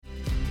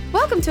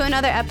Welcome to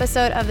another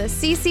episode of the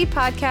CC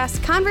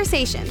Podcast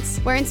Conversations,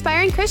 where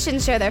inspiring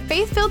Christians share their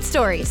faith-filled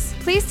stories.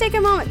 Please take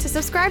a moment to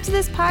subscribe to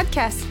this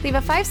podcast, leave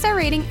a 5-star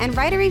rating, and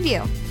write a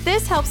review.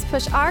 This helps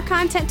push our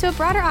content to a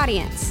broader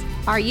audience.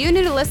 Are you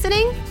new to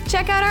listening?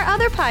 Check out our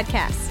other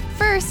podcasts.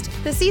 First,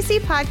 the CC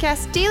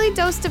Podcast Daily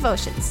Dose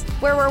Devotions,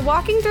 where we're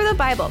walking through the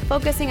Bible,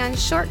 focusing on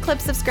short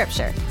clips of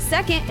Scripture.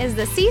 Second is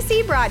the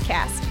CC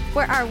Broadcast,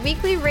 where our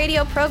weekly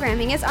radio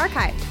programming is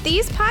archived.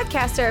 These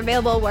podcasts are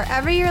available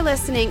wherever you're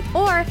listening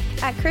or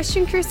at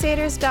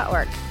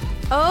ChristianCrusaders.org.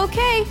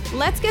 Okay,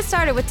 let's get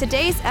started with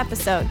today's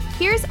episode.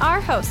 Here's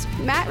our host,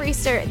 Matt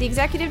Reister, the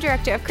Executive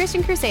Director of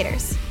Christian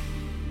Crusaders.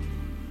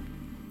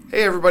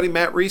 Hey everybody,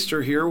 Matt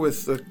Reister here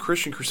with the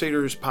Christian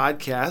Crusaders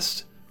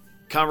podcast,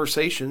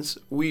 Conversations.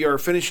 We are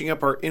finishing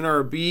up our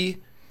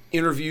NRB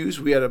interviews.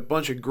 We had a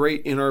bunch of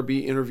great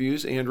NRB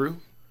interviews, Andrew.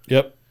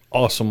 Yep,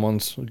 awesome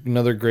ones.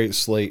 Another great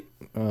slate.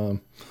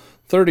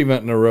 Third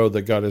event in a row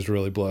that God has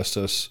really blessed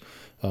us.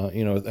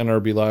 With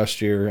NRB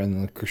last year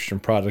and the Christian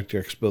Product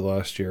Expo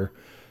last year,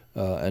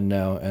 and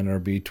now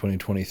NRB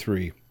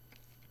 2023.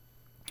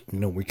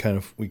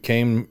 We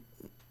came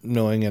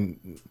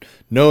knowing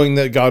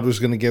that God was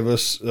going to give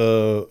us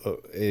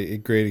a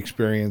great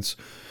experience.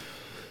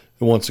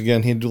 And once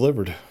again, He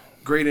delivered.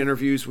 Great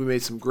interviews. We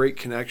made some great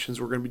connections.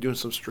 We're going to be doing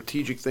some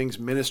strategic things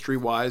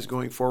ministry-wise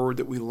going forward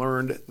that we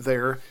learned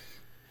there.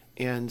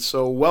 And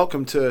so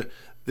welcome to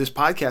this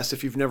podcast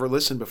if you've never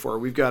listened before.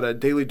 We've got a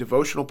daily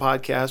devotional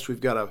podcast.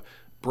 We've got a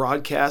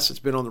broadcast that's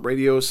been on the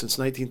radio since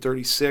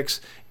 1936.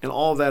 And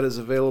all of that is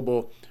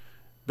available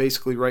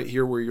basically right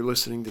here where you're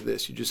listening to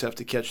this. You just have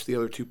to catch the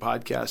other two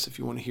podcasts if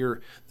you want to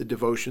hear the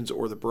devotions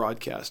or the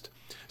broadcast.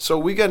 So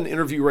we got an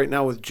interview right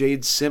now with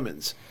Jade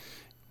Simmons.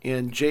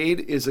 And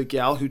Jade is a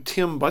gal who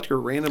Tim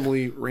Butker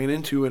randomly ran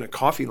into in a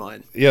coffee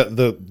line. Yeah,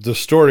 the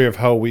story of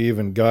how we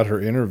even got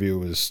her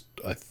interview is,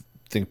 I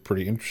think,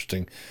 pretty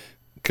interesting.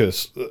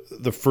 Because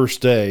the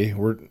first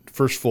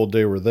full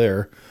day we're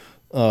there,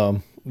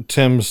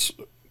 Tim's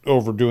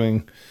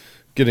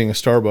getting a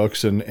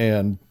Starbucks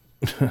and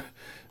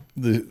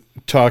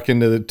talking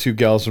to the two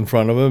gals in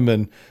front of him,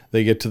 and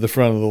they get to the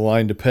front of the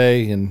line to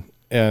pay,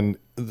 and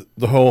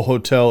the whole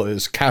hotel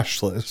is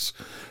cashless,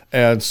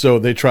 and so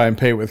they try and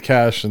pay with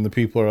cash, and the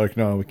people are like,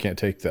 no, we can't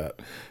take that,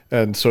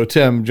 and so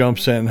Tim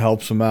jumps in and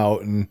helps them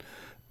out, and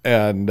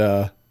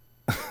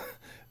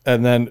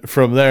then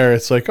from there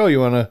it's like, oh, you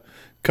want to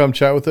come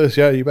chat with us?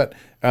 Yeah, you bet.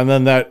 And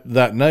then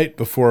that night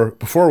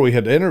before we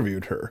had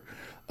interviewed her,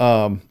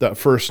 that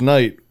first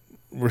night,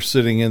 we're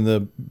sitting in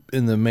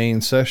the main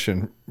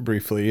session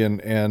briefly,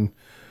 and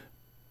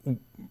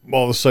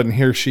all of a sudden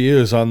here she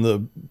is on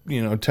the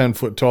 10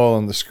 foot tall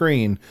on the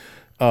screen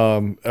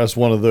as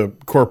one of the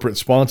corporate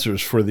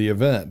sponsors for the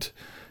event,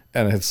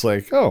 and it's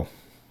like, oh,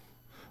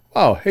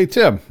 wow, hey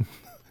Tim,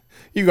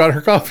 you got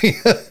her coffee.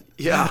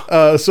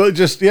 Yeah. So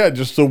just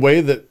the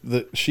way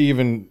that she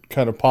even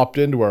kind of popped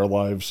into our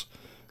lives,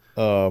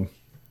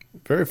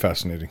 very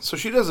fascinating. So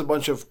she does a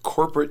bunch of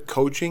corporate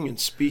coaching and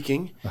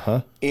speaking,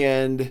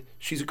 and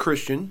she's a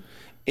Christian,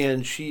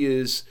 and she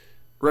is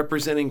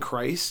representing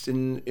Christ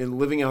and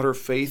living out her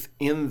faith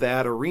in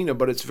that arena,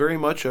 but it's very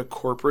much a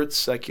corporate,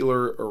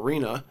 secular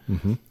arena.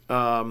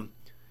 Mm-hmm.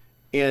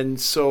 And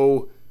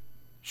so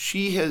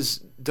she has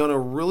done a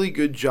really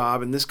good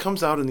job, and this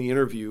comes out in the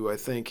interview, I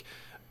think,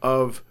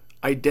 of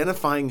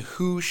identifying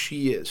who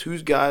she is,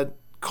 who's God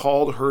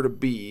called her to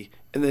be,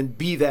 and then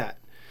be that.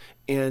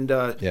 And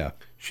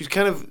she's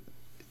kind of,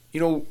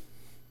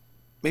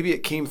 maybe it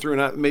came through,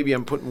 and maybe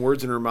I'm putting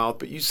words in her mouth,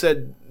 but you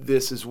said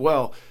this as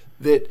well,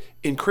 that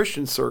in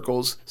Christian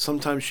circles,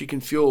 sometimes she can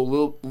feel a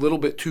little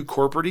bit too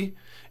corporate-y,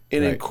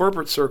 and in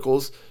corporate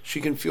circles,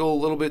 she can feel a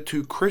little bit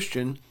too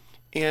Christian,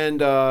 and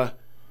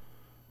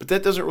but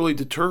that doesn't really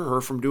deter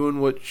her from doing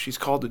what she's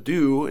called to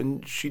do,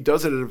 and she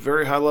does it at a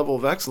very high level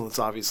of excellence,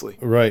 obviously.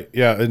 Right,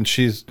 yeah, and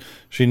she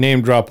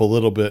name drop a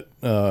little bit,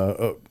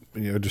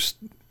 just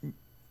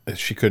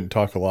she couldn't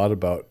talk a lot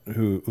about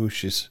who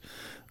she's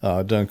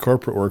done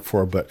corporate work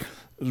for, but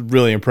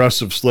really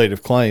impressive slate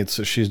of clients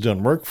that she's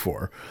done work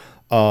for,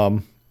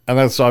 and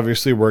that's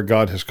obviously where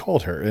God has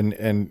called her,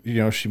 and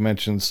she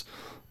mentions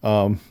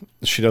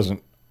she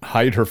doesn't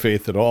hide her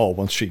faith at all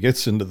once she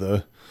gets into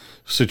the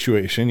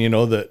situation,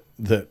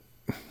 that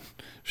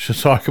she'll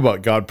talk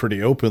about God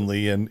pretty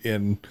openly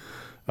in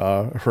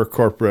her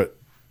corporate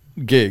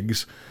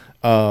gigs.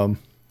 But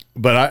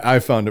I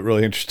found it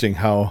really interesting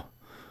how,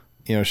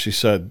 she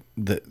said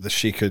that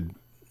she could,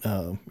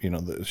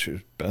 that she's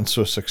been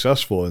so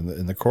successful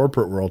in the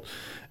corporate world,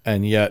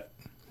 and yet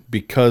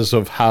because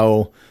of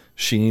how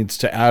she needs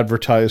to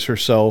advertise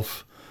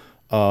herself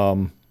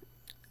to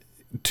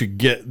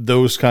get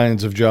those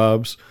kinds of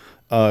jobs,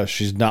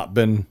 she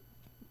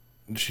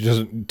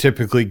doesn't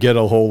typically get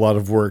a whole lot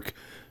of work,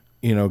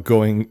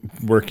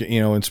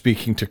 and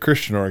speaking to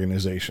Christian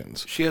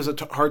organizations. She has a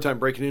hard time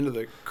breaking into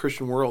the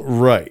Christian world.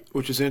 Right.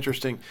 Which is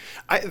interesting.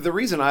 The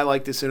reason I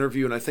like this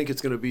interview, and I think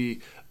it's going to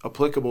be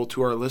applicable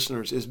to our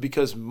listeners, is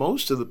because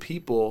most of the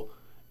people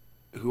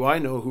who I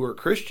know who are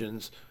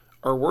Christians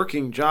are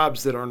working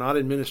jobs that are not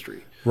in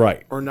ministry.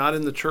 Right. Or not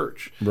in the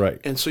church. Right.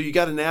 And so you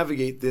got to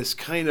navigate this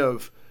kind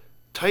of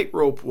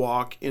tightrope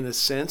walk in a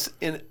sense.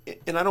 And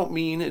I don't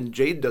mean, and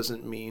Jade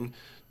doesn't mean,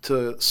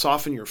 to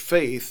soften your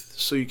faith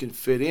so you can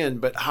fit in.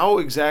 But how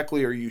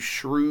exactly are you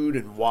shrewd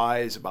and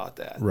wise about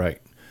that? Right.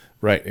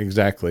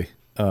 Exactly.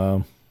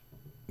 That's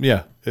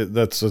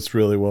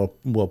really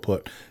well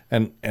put.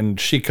 And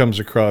she comes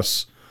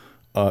across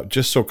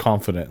just so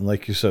confident. And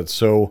like you said,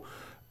 so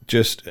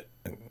just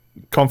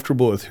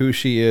comfortable with who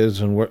she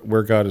is and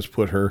where God has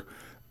put her.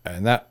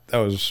 And that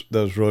was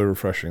really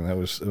refreshing. That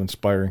was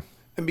inspiring.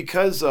 And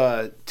because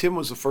Tim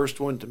was the first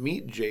one to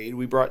meet Jade,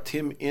 we brought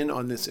Tim in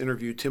on this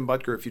interview. Tim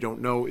Butker, if you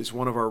don't know, is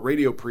one of our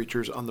radio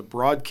preachers on the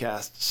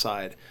broadcast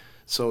side.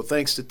 So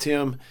thanks to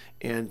Tim,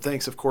 and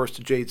thanks, of course,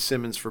 to Jade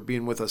Simmons for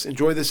being with us.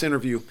 Enjoy this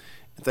interview,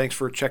 and thanks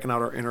for checking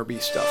out our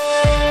NRB stuff.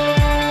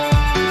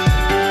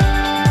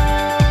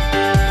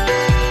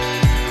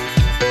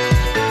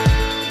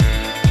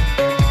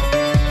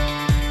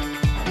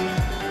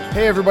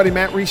 Hey everybody,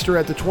 Matt Reister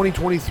at the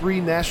 2023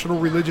 National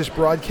Religious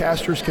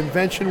Broadcasters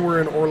Convention. We're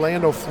in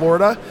Orlando,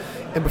 Florida.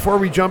 And before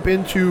we jump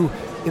into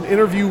an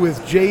interview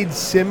with Jade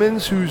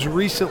Simmons, who's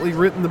recently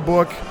written the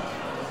book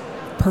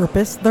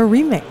Purpose the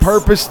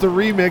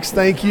Remix,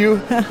 thank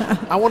you.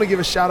 I want to give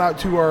a shout out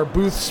to our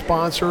booth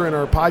sponsor and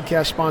our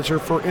podcast sponsor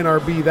for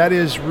NRB. That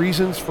is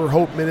Reasons for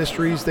Hope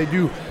Ministries. They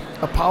do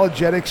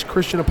apologetics,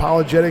 Christian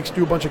apologetics,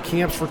 do a bunch of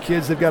camps for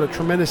kids. They've got a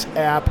tremendous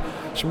app,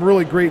 some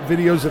really great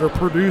videos that are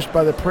produced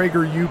by the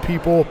PragerU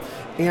people,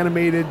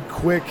 animated,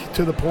 quick,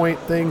 to the point,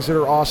 things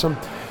that are awesome.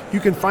 You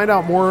can find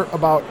out more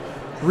about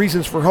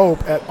Reasons for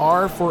Hope at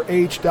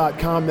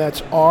r4h.com.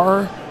 That's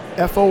rforh.com.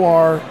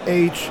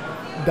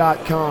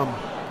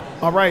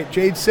 All right,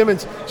 Jade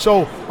Simmons.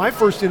 So my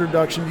first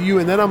introduction to you,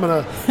 and then I'm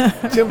going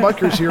to, Tim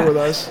Butker's here with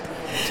us.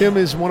 Tim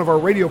is one of our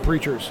radio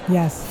preachers.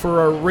 Yes. For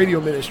our radio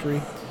ministry.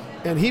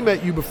 And he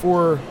met you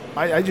before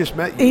I just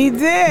met you. He did.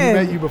 He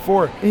met you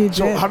before. He did.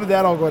 So how did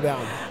that all go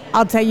down?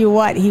 I'll tell you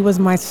what, he was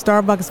my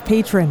Starbucks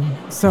patron.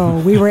 So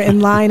we were in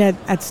line at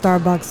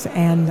Starbucks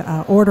and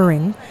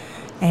ordering.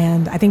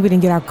 And I think we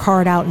didn't get our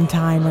card out in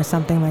time or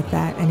something like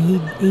that. And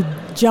he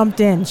jumped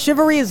in.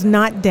 Chivalry is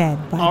not dead,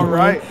 by the way. All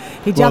right.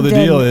 He jumped in.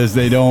 Well, the deal is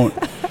they don't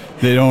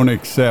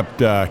accept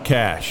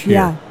cash here.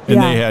 Yeah.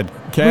 And they had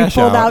cash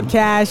we pulled out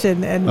cash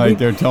and like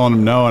they're telling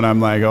them no, and I'm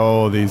like,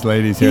 oh, these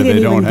ladies here, they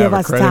don't have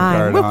a credit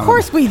card Well, on of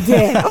course we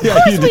did. Of Yeah,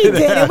 course you we did.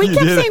 did. And we You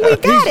kept did. saying we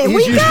got it. He's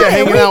We used got to it.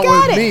 hanging We out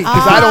got with it. me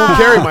because I don't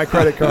carry my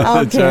credit card.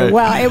 That's Okay, right.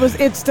 well,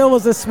 it still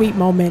was a sweet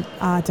moment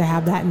to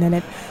have that, and then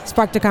it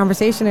sparked a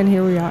conversation, and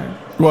here we are.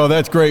 Well,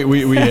 that's great.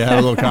 We had a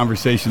little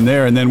conversation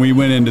there, and then we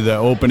went into the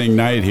opening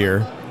night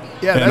here.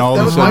 Yeah, And that all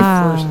of a was sudden-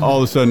 my first. All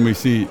of a sudden, we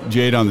see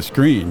Jade on the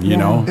screen, you Yeah.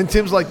 know? And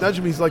Tim's like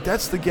nudging me. He's like,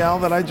 that's the gal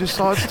that I just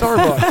saw at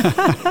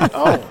Starbucks.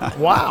 Oh,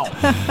 wow.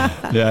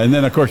 Yeah, and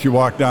then, of course, you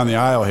walk down the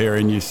aisle here,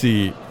 and you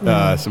see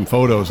some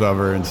photos of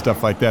her and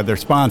stuff like that. They're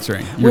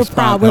sponsoring. We're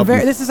proud.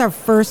 This is our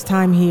first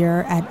time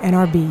here at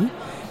NRB,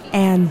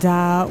 and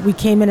we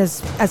came in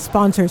as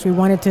sponsors. We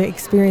wanted to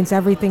experience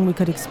everything we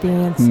could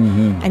experience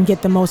and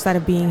get the most out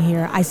of being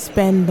here. I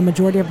spend the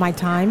majority of my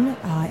time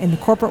in the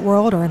corporate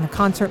world or in the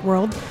concert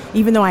world,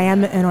 even though I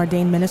am an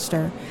ordained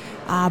minister.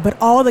 But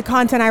all the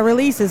content I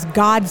release is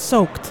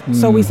God-soaked.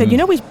 So we said,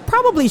 we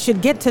probably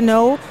should get to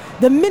know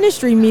the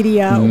ministry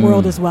media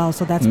world as well.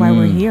 So that's why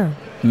we're here.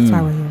 That's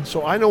why we're here.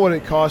 So I know what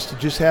it costs to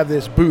just have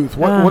this booth.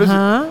 What is it?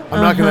 I'm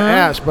not going to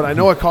ask, but I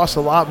know it costs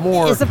a lot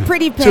more. It's a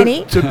pretty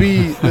penny. To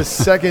be the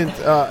second,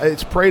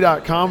 it's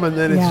pray.com and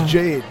then Yeah. it's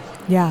Jade.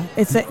 Yeah,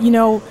 it's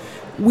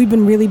we've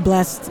been really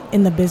blessed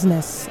in the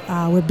business.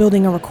 We're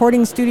building a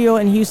recording studio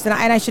in Houston,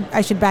 and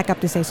I should back up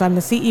to say, so I'm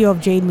the CEO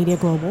of Jade Media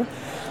Global,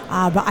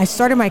 but I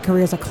started my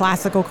career as a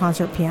classical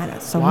concert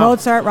pianist. So Wow.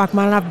 Mozart,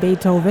 Rachmaninoff,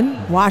 Beethoven,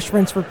 wash,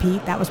 rinse,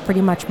 repeat. That was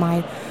pretty much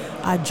my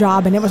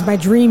job, and it was my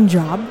dream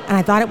job, and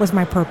I thought it was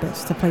my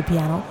purpose to play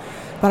piano.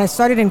 But I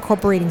started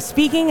incorporating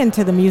speaking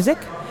into the music,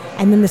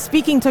 and then the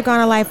speaking took on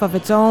a life of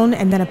its own,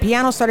 and then a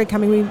piano started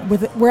coming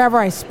with wherever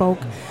I spoke.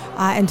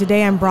 And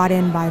today I'm brought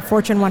in by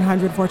Fortune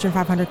 100, Fortune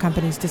 500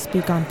 companies to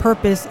speak on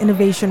purpose,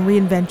 innovation,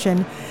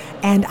 reinvention,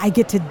 and I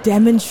get to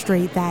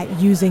demonstrate that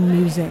using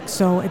music.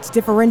 So it's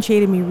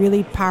differentiated me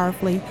really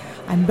powerfully.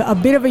 I'm a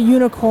bit of a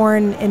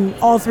unicorn in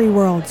all three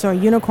worlds. So a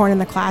unicorn in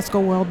the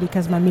classical world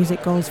because my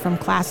music goes from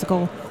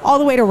classical all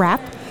the way to rap.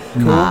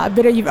 A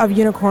bit of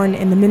unicorn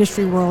in the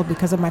ministry world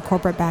because of my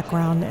corporate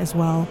background as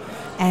well.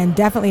 And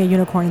definitely a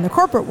unicorn in the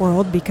corporate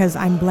world because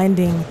I'm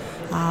blending,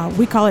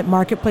 we call it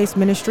marketplace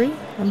ministry.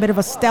 I'm a bit of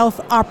a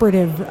stealth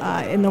operative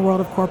in the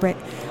world of corporate.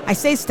 I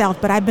say stealth,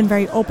 but I've been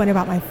very open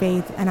about my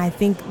faith. And I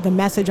think the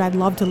message I'd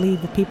love to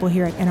leave the people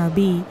here at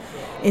NRB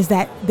is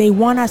that they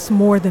want us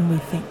more than we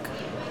think.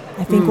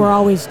 I think we're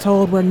always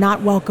told we're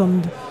not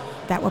welcomed,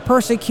 that we're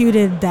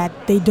persecuted,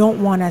 that they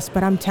don't want us.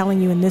 But I'm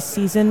telling you, in this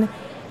season,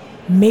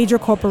 major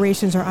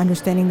corporations are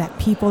understanding that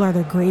people are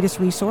their greatest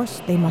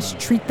resource. They must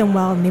treat them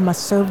well, and they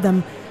must serve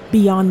them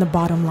beyond the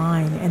bottom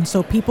line. And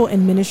so people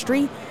in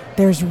ministry,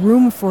 there's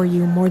room for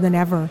you more than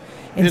ever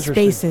in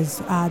spaces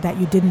that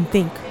you didn't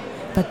think.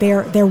 but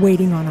they're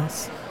waiting on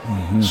us.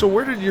 Mm-hmm. So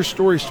where did your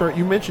story start?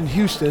 You mentioned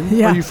Houston.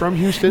 Yeah. Are you from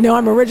Houston? No,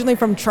 I'm originally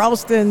from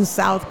Charleston,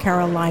 South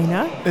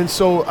Carolina. And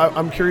so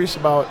I'm curious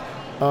about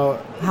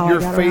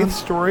your faith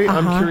story.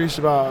 I'm curious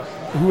about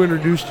who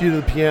introduced you to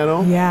the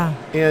piano. Yeah.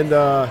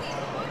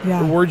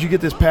 And where'd you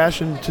get this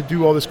passion to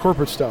do all this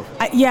corporate stuff?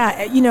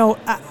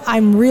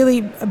 I'm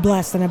really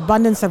blessed. An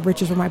abundance of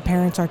riches where my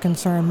parents are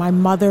concerned. My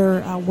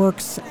mother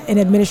works in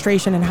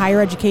administration and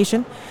higher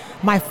education.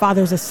 My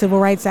father's a civil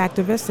rights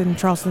activist in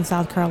Charleston,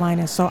 South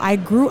Carolina. So I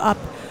grew up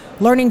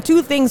learning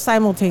two things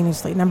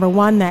simultaneously. Number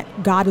one,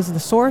 that God is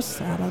the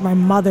source. My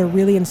mother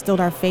really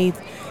instilled our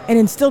faith and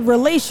instilled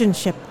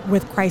relationship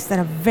with Christ at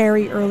a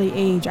very early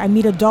age. I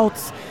meet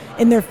adults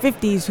in their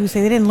 50s who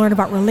say they didn't learn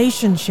about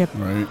relationship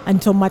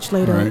until much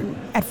later. Right.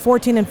 At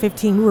 14 and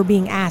 15, we were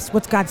being asked,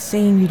 what's God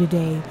saying to you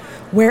today?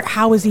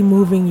 How is he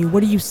moving you?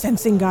 What are you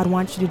sensing God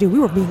wants you to do? We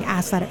were being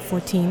asked that at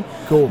 14.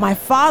 Cool. My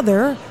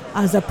father,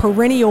 as a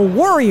perennial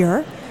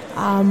warrior,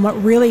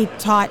 really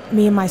taught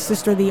me and my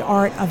sister the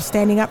art of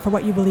standing up for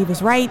what you believe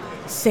is right,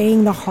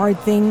 saying the hard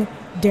thing,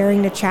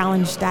 daring to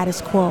challenge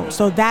status quo.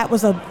 So that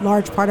was a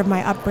large part of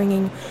my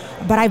upbringing.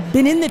 But I've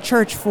been in the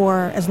church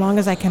for as long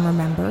as I can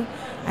remember.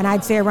 And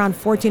I'd say around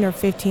 14 or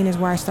 15 is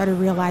where I started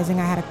realizing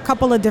I had a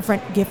couple of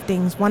different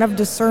giftings, one of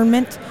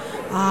discernment,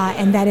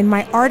 and that in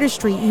my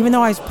artistry, even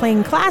though I was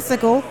playing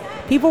classical,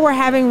 people were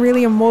having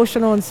really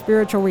emotional and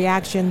spiritual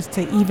reactions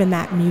to even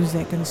that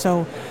music. And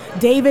so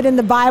David in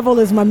the Bible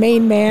is my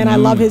main man. I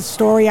love his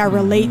story. I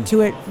relate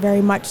to it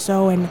very much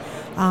so. And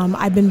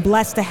I've been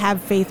blessed to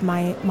have faith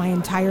my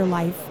entire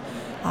life.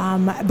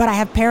 But I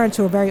have parents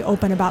who are very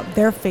open about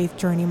their faith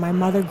journey. My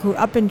mother grew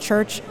up in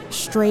church,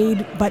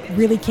 strayed, but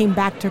really came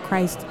back to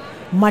Christ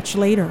much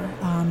later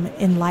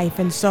in life.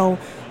 And so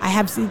I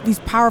have these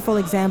powerful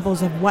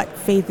examples of what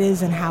faith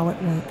is and how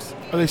it works.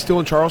 Are they still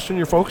in Charleston,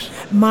 your folks?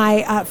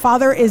 My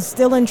father is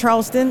still in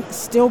Charleston,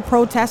 still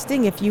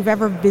protesting. If you've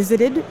ever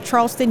visited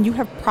Charleston, you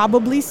have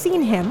probably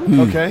seen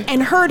him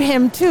and heard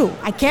him too.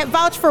 I can't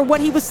vouch for what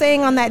he was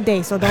saying on that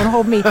day, so don't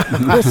hold me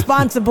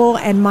responsible.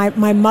 And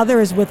my mother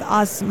is with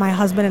us, my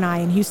husband and I,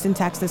 in Houston,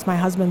 Texas. My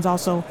husband's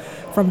also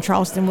from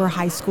Charleston. We're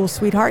high school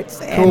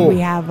sweethearts, and we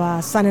have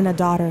a son and a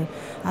daughter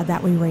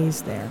that we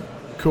raised there.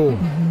 Cool.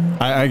 Mm-hmm.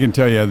 I can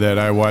tell you that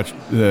I watched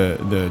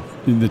the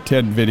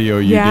TED video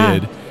you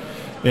did.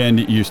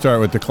 And you start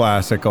with the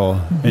classical,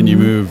 and you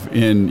move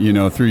in,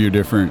 through your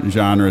different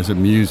genres of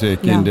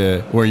music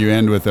into where you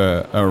end with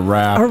a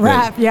rap. A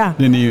rap,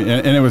 And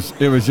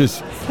it was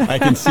just, I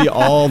can see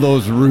all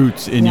those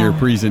roots in your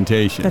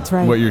presentation. That's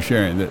right. What you're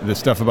sharing, the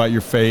stuff about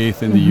your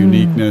faith and the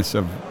uniqueness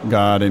of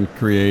God and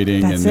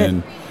creating,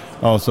 then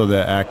also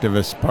the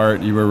activist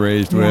part you were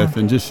raised with,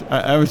 and just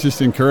I was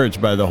just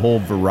encouraged by the whole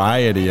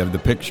variety of the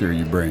picture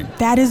you bring.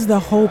 That is the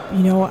hope.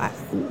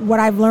 What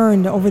I've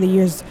learned over the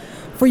years.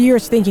 For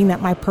years thinking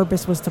that my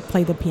purpose was to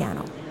play the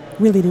piano,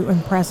 really to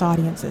impress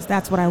audiences.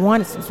 That's what I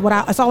wanted.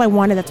 That's all I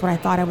wanted. That's what I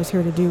thought I was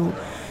here to do.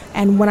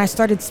 And when I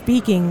started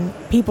speaking,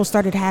 people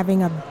started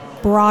having a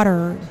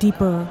broader,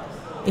 deeper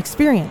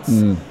experience.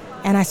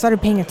 And I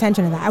started paying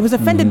attention to that. I was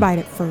offended by it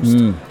at first.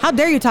 How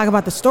dare you talk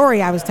about the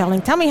story I was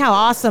telling? Tell me how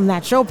awesome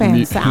that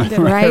Chopin sounded,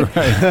 right?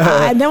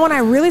 And then when I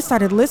really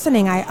started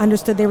listening, I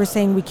understood they were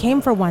saying we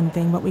came for one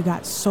thing, but we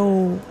got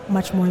so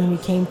much more than we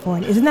came for.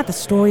 And isn't that the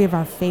story of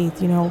our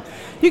faith? You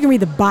can read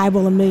the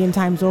Bible a million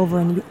times over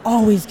and you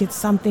always get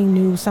something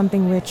new,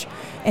 something rich.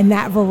 And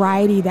that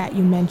variety that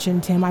you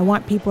mentioned, Tim, I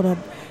want people to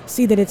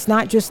see that it's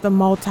not just the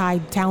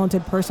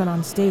multi-talented person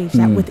on stage,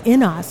 that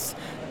within us,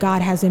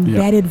 God has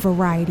embedded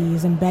variety,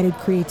 He's embedded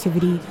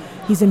creativity,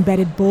 He's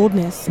embedded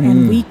boldness,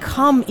 and we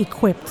come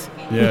equipped.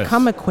 Yes. We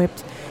come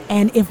equipped,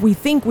 and if we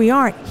think we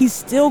aren't, He's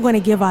still going to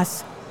give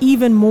us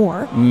even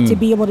more to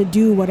be able to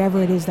do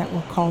whatever it is that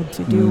we're called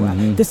to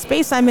do. The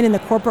space I'm in the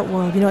corporate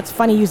world, it's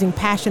funny using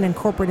passion and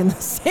corporate in the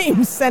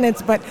same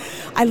sentence, but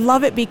I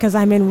love it because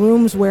I'm in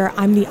rooms where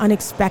I'm the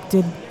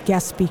unexpected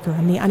guest speaker.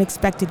 I'm the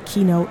unexpected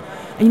keynote.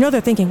 And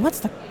they're thinking, what's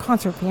the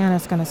concert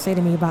pianist going to say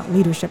to me about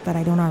leadership that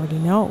I don't already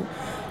know?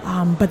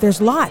 But there's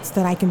lots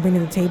that I can bring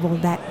to the table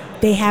that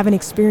they haven't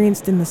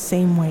experienced in the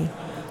same way.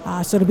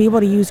 So to be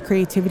able to use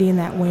creativity in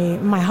that way,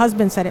 my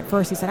husband said it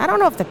first. He said, I don't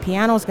know if the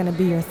piano is going to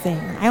be your thing.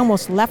 I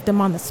almost left him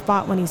on the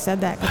spot when he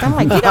said that. Because I'm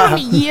like, you know how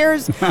many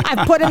years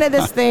I've put into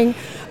this thing?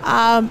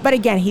 But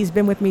again, he's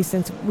been with me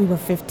since we were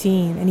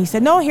 15. And he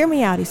said, no, hear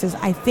me out. He says,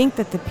 I think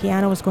that the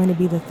piano is going to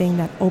be the thing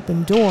that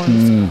opened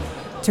doors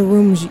to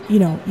rooms, you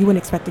wouldn't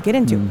expect to get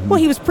into. Well,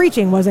 he was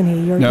preaching, wasn't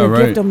he? Your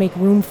gift will make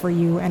room for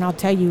you. And I'll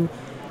tell you,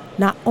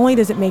 not only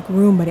does it make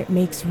room, but it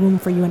makes room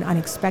for you in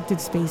unexpected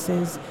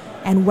spaces.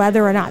 And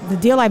whether or not, the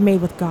deal I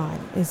made with God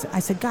is, I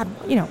said, God,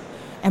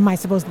 am I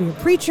supposed to be a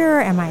preacher?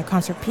 Am I a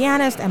concert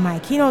pianist? Am I a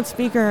keynote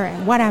speaker?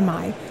 And what am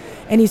I?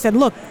 And He said,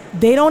 look,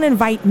 they don't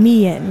invite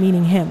me in,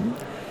 meaning Him,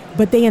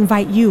 but they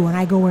invite you, and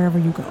I go wherever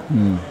you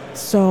go.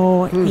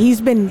 So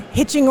He's been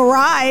hitching a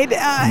ride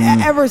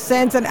ever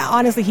since, and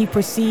honestly, He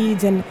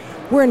proceeds. And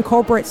we're in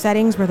corporate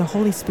settings where the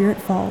Holy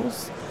Spirit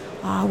falls,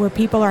 where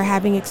people are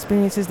having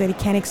experiences that He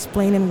can't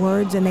explain in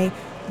words, and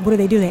what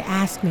do? They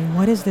ask me,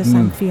 what is this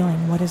I'm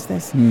feeling? What is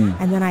this?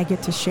 And then I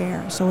get to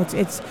share. So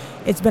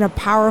it's been a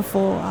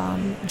powerful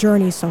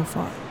journey so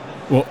far.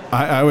 Well,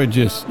 I would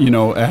just,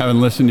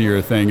 having listened to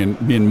your thing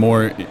and being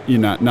more,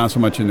 not so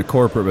much in the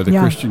corporate, but the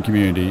Christian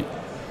community.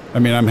 I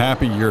mean, I'm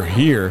happy you're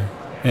here,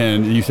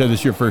 and you said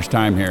this is your first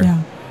time here.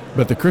 Yeah.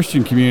 But the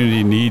Christian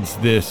community needs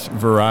this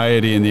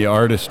variety and the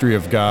artistry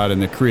of God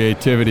and the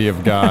creativity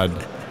of God.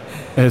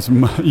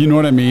 You know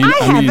what I mean? I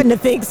happen to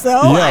think so.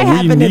 Yeah, I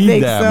happen we to need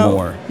think that so.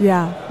 more.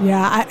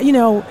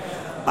 Yeah.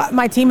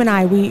 My team and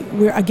I,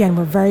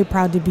 we're very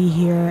proud to be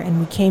here, and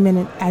we came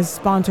in as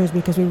sponsors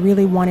because we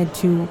really wanted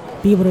to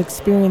be able to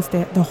experience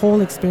the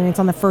whole experience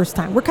on the first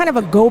time. We're kind of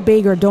a go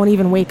big or don't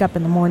even wake up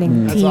in the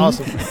morning team. That's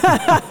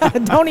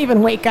awesome. Don't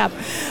even wake up.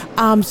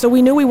 So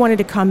we knew we wanted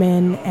to come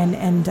in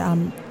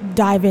and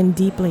dive in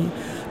deeply.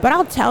 But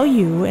I'll tell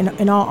you,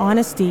 in all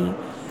honesty,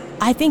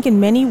 I think in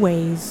many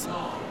ways,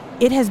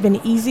 it has been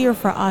easier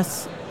for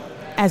us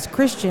as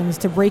Christians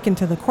to break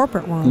into the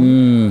corporate world.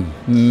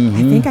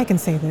 I think I can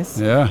say this.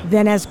 Yeah.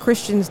 Than as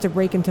Christians to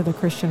break into the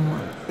Christian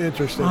world.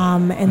 Interesting.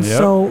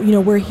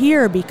 So, we're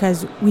here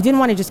because we didn't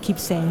want to just keep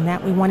saying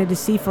that. We wanted to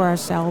see for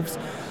ourselves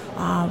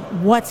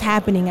what's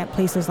happening at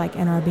places like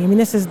NRB. I mean,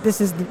 this is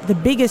the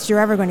biggest you're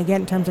ever going to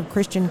get in terms of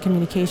Christian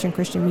communication,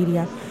 Christian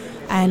media.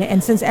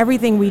 And since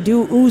everything we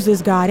do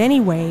oozes God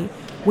anyway,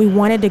 we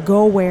wanted to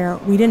go where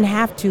we didn't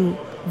have to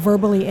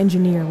verbally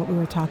engineer what we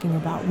were talking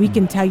about. We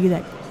can tell you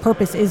that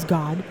purpose is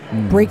God,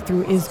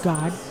 breakthrough is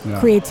God,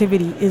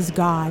 creativity is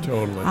God.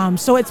 Totally.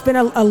 So it's been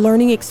a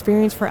learning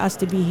experience for us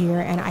to be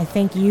here, and I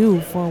thank you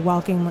for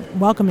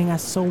welcoming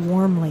us so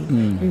warmly.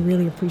 We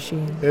really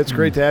appreciate it. It's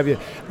great to have you.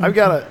 I've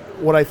got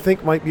what I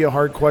think might be a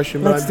hard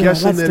question, but I'm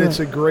guessing that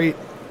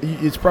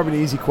it's probably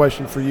an easy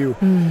question for you.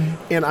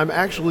 And I'm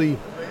actually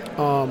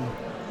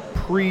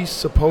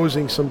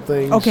presupposing some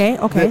things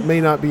that may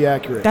not be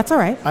accurate. That's all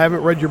right. I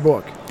haven't read your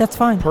book. That's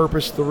fine.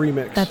 Purpose, the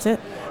Remix. That's it.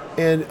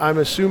 And I'm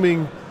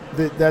assuming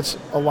that's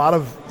a lot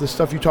of the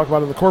stuff you talk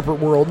about in the corporate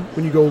world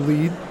when you go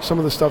lead, some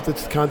of the stuff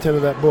that's the content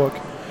of that book.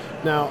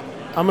 Now,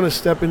 I'm going to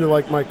step into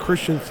like my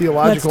Christian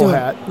theological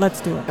hat.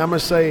 Let's do it. I'm going to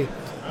say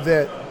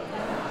that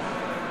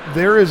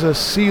there is a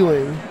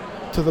ceiling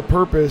to the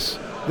purpose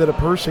that a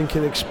person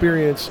can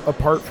experience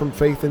apart from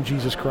faith in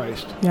Jesus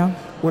Christ. Yeah.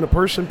 When a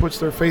person puts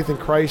their faith in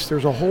Christ,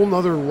 there's a whole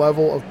nother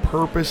level of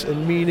purpose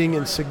and meaning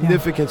and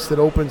significance that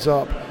opens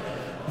up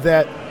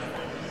that,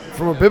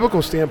 from a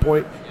biblical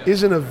standpoint,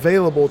 isn't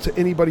available to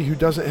anybody who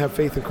doesn't have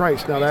faith in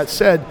Christ. Now, that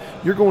said,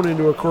 you're going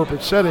into a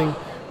corporate setting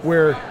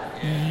where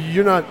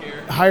you're not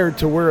hired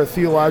to wear a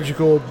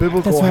theological,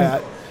 biblical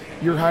hat.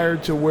 You're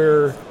hired to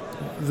wear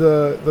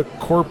the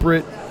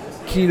corporate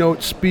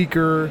keynote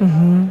speaker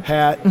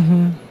hat.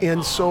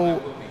 And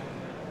so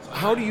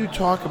how do you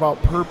talk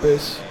about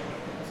purpose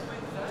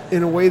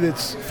in a way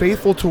that's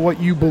faithful to what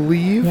you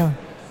believe,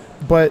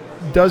 but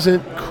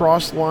doesn't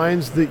cross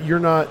lines that you're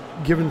not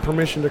given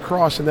permission to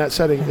cross in that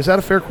setting? Is that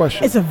a fair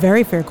question? It's a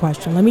very fair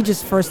question. Let me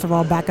just first of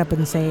all back up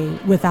and say,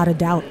 without a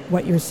doubt,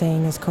 what you're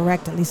saying is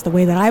correct, at least the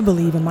way that I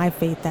believe in my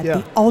faith, that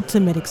the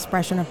ultimate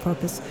expression of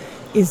purpose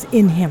is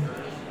in Him.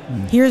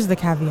 Here's the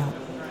caveat.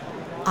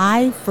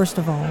 I, first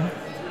of all,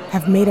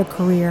 have made a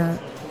career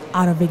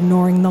out of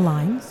ignoring the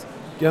lines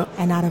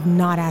and out of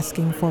not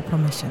asking for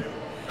permission.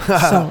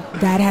 So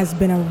that has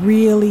been a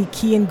really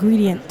key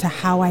ingredient to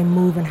how I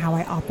move and how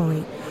I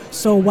operate.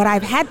 So what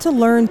I've had to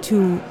learn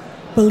to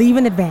believe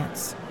in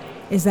advance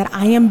is that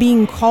I am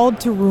being called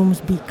to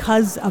rooms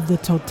because of the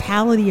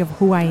totality of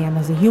who I am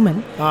as a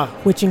human,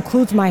 which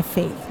includes my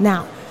faith.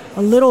 Now,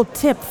 a little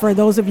tip for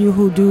those of you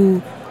who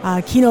do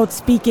keynote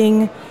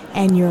speaking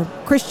and you're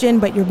Christian,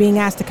 but you're being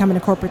asked to come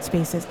into corporate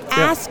spaces,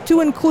 ask to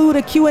include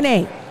a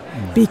Q&A.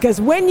 Because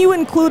when you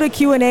include a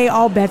Q&A,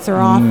 all bets are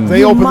off.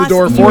 They open the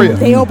door for you.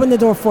 They open the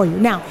door for you.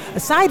 Now,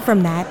 aside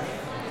from that,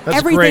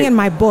 everything in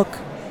my book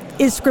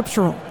is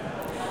scriptural.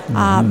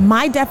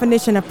 My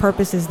definition of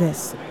purpose is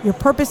this. Your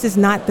purpose is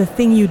not the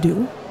thing you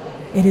do.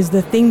 It is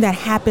the thing that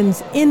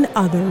happens in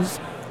others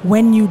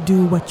when you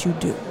do what you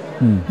do.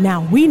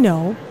 Now, we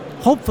know,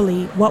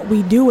 hopefully, what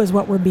we do is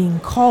what we're being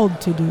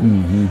called to do.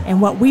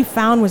 And what we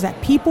found was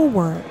that people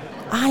were,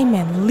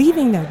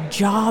 leaving their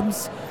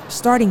jobs,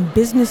 starting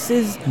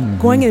businesses,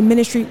 going into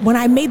ministry. When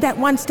I made that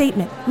one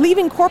statement,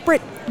 leaving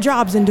corporate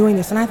jobs and doing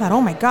this, and I thought, oh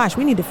my gosh,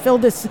 we need to fill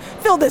this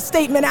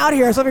statement out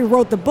here. So we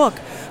wrote the book.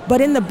 But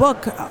in the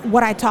book,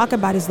 what I talk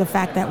about is the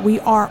fact that we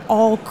are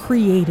all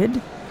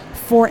created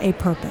for a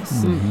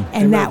purpose.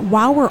 And that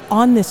while we're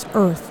on this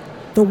earth,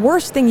 the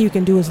worst thing you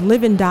can do is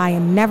live and die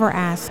and never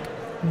ask,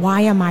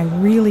 why am I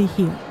really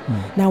here?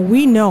 Now,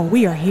 we know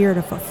we are here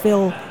to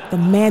fulfill the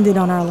mandate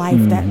on our life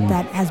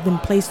that has been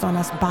placed on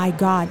us by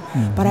God.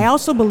 But I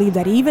also believe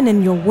that even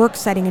in your work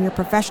setting, in your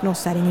professional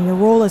setting, in your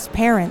role as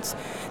parents,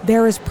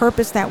 there is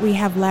purpose that we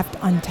have left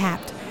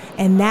untapped.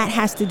 And that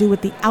has to do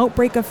with the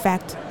outbreak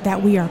effect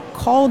that we are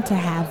called to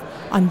have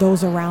on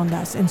those around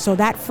us. And so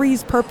that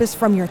frees purpose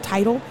from your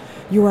title.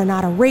 You are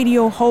not a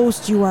radio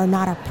host, you are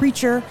not a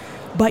preacher,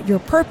 but your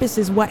purpose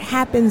is what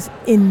happens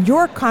in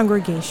your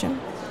congregation,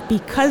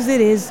 because it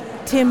is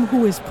Tim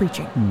who is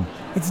preaching.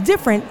 It's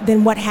different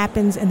than what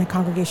happens in the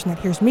congregation that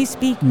hears me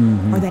speak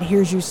or that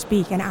hears you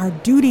speak. And our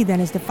duty then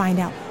is to find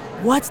out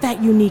what's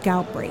that unique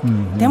outbreak.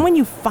 Then when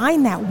you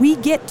find that, we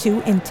get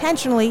to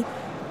intentionally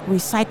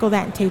recycle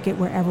that and take it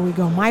wherever we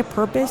go. My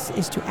purpose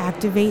is to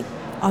activate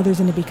others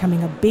into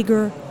becoming a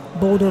bigger,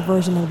 bolder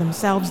version of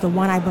themselves, the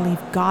one I believe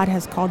God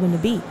has called them to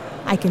be.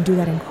 I can do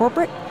that in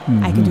corporate.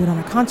 I can do it on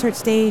a concert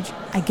stage.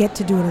 I get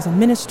to do it as a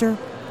minister.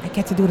 I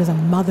get to do it as a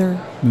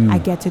mother. I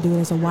get to do it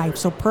as a wife.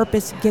 So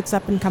purpose gets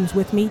up and comes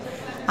with me.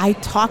 I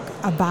talk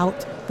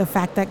about the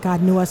fact that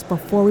God knew us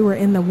before we were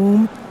in the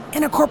womb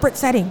in a corporate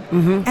setting.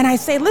 And I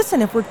say,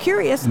 listen, if we're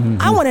curious,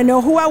 I want to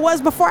know who I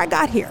was before I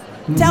got here.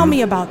 Tell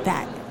me about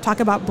that. Talk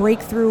about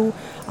breakthrough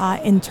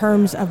in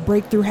terms of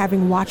breakthrough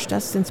having watched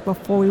us since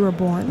before we were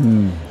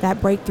born.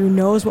 That breakthrough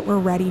knows what we're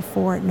ready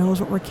for. It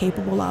knows what we're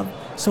capable of,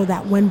 so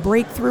that when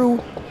breakthrough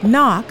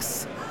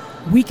knocks,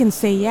 we can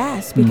say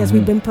yes because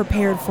we've been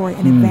prepared for it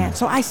in advance.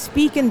 So I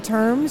speak in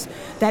terms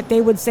that they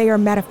would say are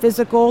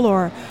metaphysical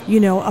or,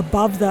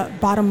 above the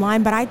bottom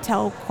line. But I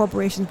tell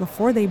corporations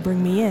before they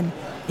bring me in,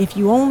 if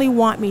you only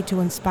want me to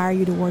inspire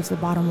you towards the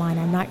bottom line,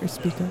 I'm not your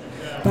speaker.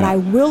 But I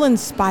will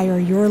inspire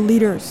your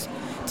leaders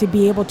to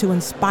be able to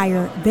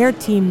inspire their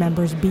team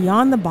members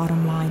beyond the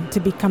bottom line to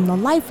become the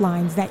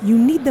lifelines that you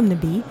need them to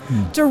be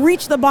to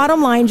reach the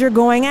bottom lines you're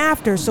going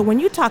after. So when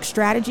you talk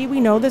strategy, we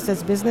know this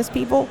as business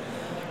people,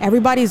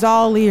 everybody's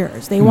all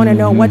ears. They want to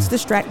know what's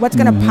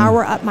going to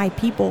power up my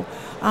people.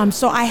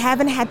 So I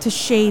haven't had to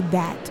shade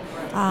that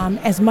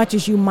as much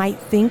as you might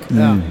think.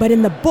 But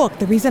in the book,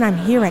 the reason I'm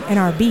here at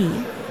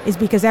NRB is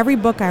because every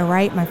book I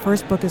write, my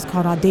first book is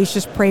called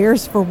Audacious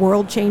Prayers for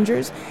World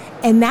Changers,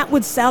 and that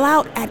would sell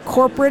out at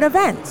corporate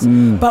events.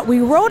 But we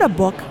wrote a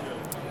book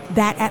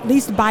that, at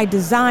least by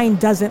design,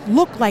 doesn't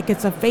look like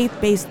it's a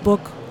faith-based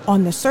book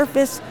on the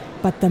surface,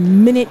 but the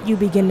minute you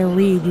begin to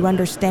read, you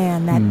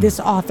understand that this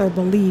author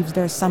believes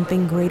there's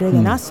something greater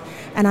than us,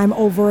 and I'm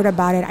overt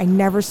about it. I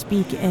never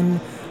speak in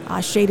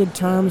shaded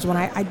terms. When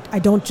I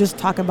don't just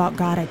talk about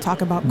God, I talk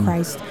about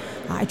Christ.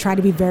 I try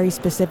to be very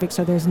specific,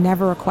 so there's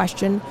never a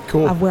question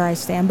of where I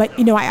stand. But,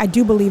 I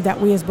do believe that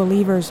we as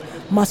believers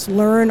must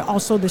learn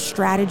also the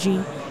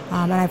strategy,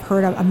 and I've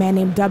heard a man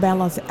named Dub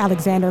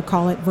Alexander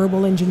call it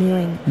verbal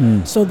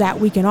engineering, so that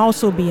we can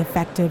also be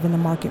effective in the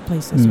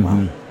marketplace as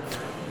well.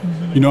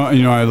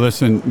 I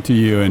listen to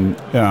you, and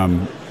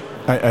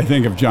I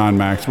think of John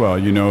Maxwell,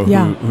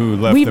 who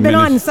left We've the been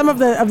on some of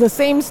the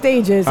same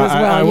stages as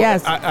well,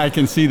 yes. I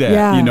can see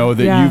that,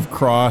 you've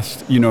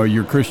crossed,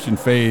 your Christian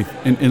faith,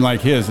 and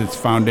like his, it's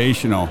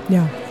foundational.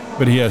 Yeah.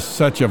 But he has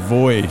such a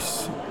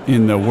voice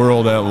in the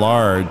world at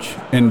large,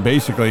 and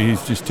basically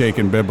he's just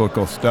taking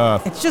biblical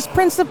stuff. It's just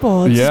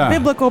principle. It's just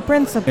biblical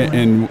principle.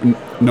 And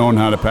knowing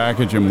how to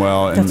package them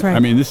well. And, that's right. I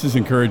mean, this is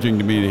encouraging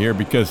to me to hear,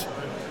 because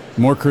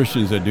more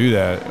Christians that do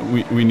that,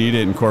 we need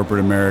it in corporate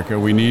America.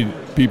 We need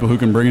people who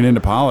can bring it into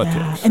politics.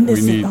 Yeah. And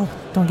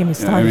don't get me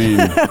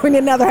started. We need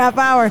another half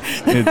hour.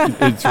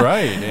 It's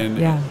right. And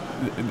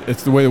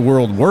it's the way the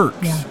world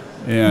works. Yeah.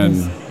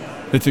 And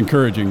it's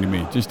encouraging to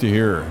me just to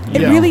hear.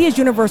 It really is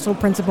universal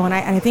principle. And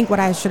I think what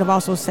I should have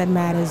also said,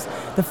 Matt, is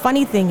the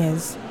funny thing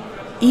is,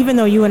 even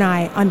though you and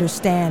I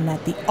understand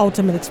that the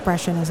ultimate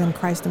expression is in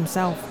Christ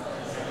himself,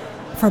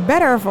 for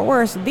better or for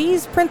worse,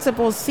 these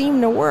principles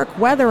seem to work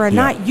whether or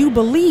not you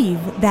believe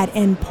that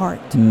end part.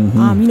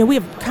 We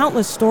have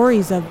countless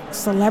stories of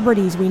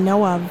celebrities we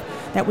know of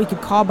that we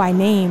could call by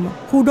name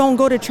who don't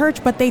go to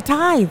church, but they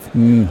tithe.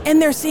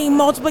 And they're seeing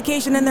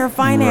multiplication in their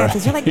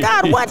finances. You're like,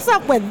 God, what's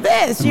up with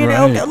this?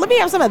 Let me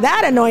have some of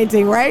that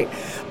anointing, right?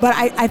 But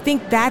I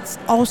think that's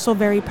also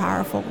very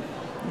powerful,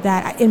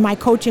 that in my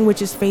coaching,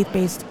 which is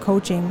faith-based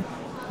coaching,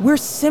 we're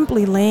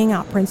simply laying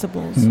out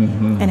principles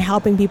and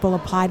helping people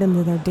apply them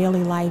to their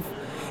daily life.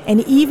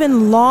 And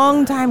even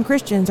longtime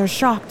Christians are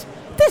shocked.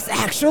 This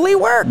actually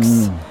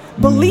works.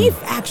 Belief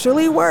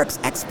actually works.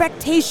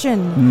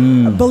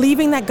 Expectation,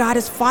 believing that God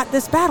has fought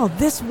this battle.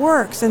 This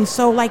works. And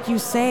so, like you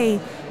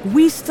say,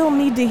 we still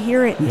need to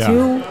hear it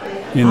too.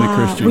 In the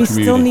Christian community. We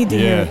still need to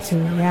hear it too,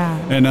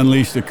 And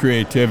unleash the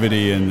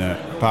creativity and the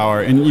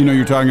power. And,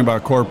 you're talking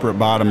about corporate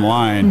bottom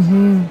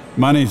line.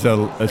 Money's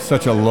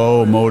such a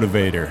low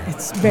motivator.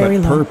 It's very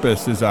low. But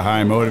purpose is a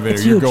high motivator.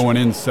 It's You're huge. going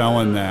in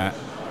selling that.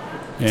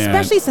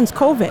 Especially since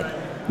COVID.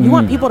 You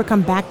want people to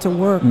come back to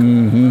work. I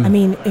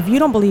mean, if you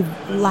don't believe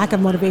lack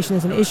of motivation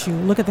is an issue,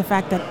 look at the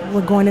fact that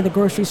we're going to the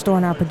grocery store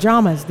in our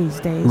pajamas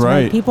these days.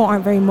 Right? People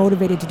aren't very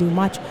motivated to do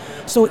much.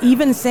 So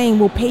even saying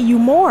we'll pay you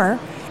more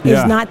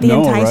is not the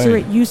enticer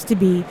it used to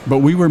be. But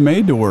we were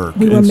made to work.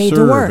 We were made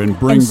to work and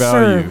bring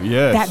value. Serve.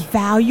 That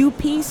value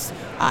piece.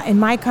 In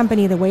my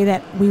company, the way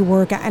that we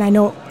work, and I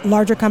know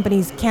larger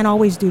companies can't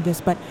always do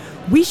this, but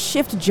we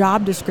shift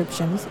job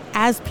descriptions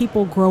as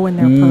people grow in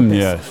their purpose.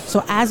 Yes.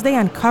 So as they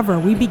uncover,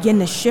 we begin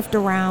to shift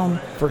around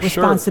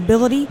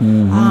responsibility.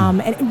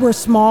 And we're a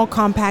small,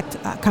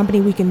 compact company.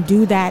 We can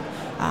do that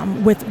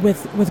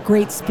with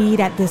great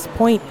speed at this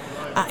point.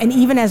 And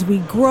even as we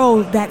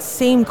grow, that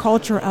same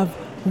culture of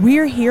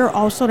we're here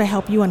also to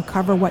help you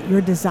uncover what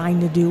you're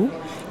designed to do.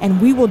 And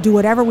we will do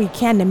whatever we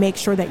can to make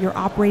sure that you're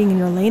operating in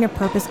your lane of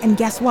purpose. And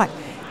guess what?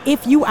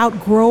 If you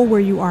outgrow where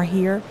you are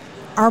here,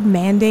 our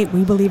mandate,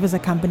 we believe as a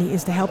company,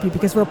 is to help you,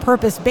 because we're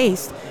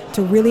purpose-based,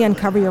 to really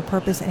uncover your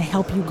purpose and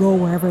help you go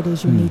wherever it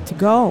is you need to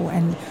go.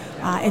 And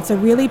it's a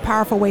really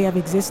powerful way of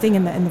existing.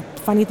 And the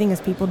funny thing is,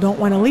 people don't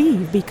want to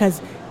leave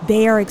because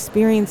they are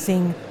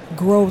experiencing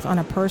growth on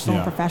a personal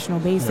and professional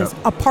basis,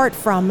 apart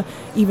from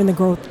even the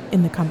growth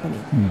in the company.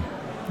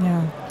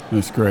 Yeah.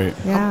 That's great.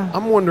 Yeah.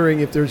 I'm wondering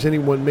if there's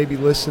anyone maybe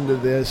listen to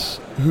this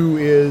who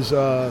is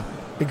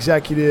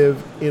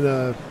executive in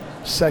a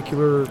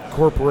secular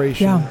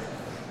corporation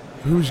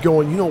who's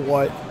going, you know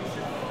what?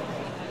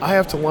 I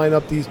have to line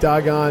up these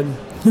doggone,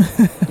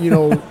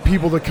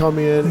 people to come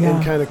in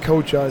and kind of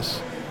coach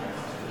us.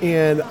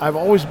 And I've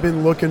always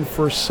been looking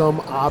for some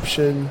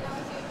option.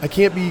 I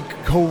can't be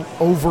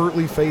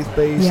overtly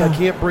faith-based. I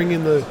can't bring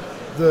in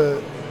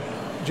the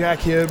Jack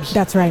Hibbs.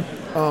 That's right.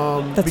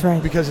 Right.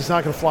 Because it's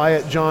not going to fly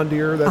at John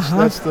Deere.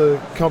 That's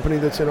the company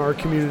that's in our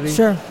community.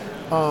 Sure.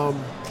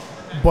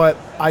 But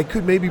I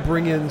could maybe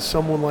bring in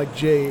someone like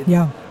Jade.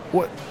 Yeah.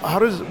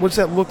 What's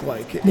that look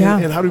like? Yeah.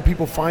 And how do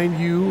people find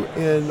you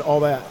and all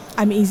that?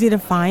 I'm easy to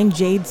find,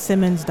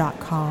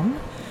 jadesimmons.com.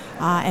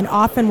 And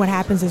often what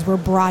happens is we're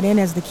brought in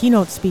as the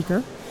keynote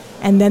speaker,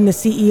 and then the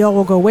CEO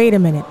will go, wait a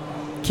minute,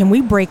 can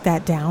we break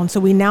that down? So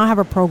we now have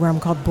a program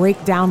called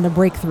Break Down the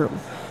Breakthrough.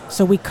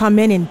 So we come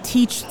in and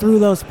teach through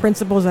those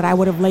principles that I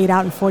would have laid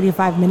out in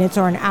 45 minutes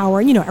or an hour.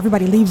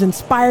 Everybody leaves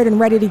inspired and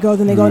ready to go.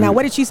 Then they go, now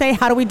what did she say?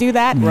 How do we do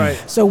that?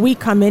 Right. So we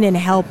come in and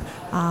help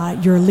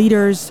your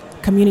leaders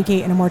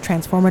communicate in a more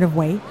transformative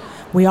way.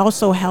 We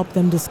also help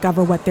them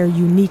discover what their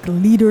unique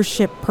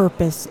leadership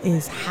purpose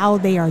is, how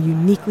they are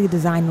uniquely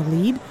designed to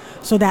lead,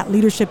 so that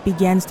leadership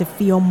begins to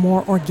feel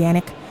more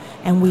organic.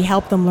 And we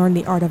help them learn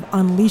the art of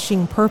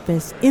unleashing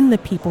purpose in the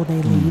people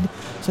they lead,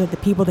 so that the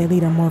people they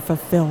lead are more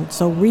fulfilled.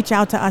 So reach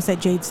out to us at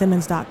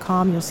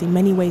jadesimmons.com. You'll see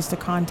many ways to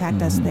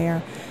contact us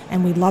there.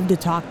 And we'd love to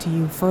talk to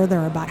you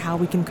further about how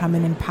we can come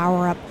in and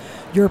power up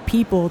your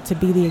people to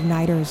be the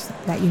igniters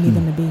that you need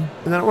them to be.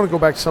 And then I want to go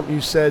back to something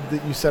you said,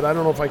 I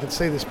don't know if I can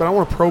say this, but I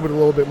want to probe it a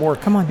little bit more.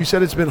 Come on. You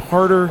said it's been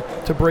harder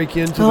to break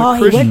into the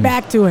Christian. He went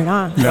back to it,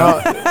 huh?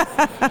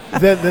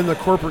 Than the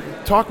corporate.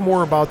 Talk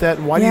more about that,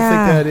 and why do you think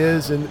that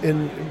is,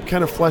 and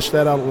kind of flesh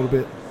that out a little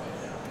bit.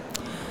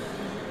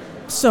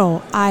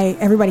 So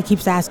everybody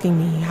keeps asking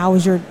me, how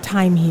was your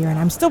time here? And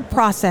I'm still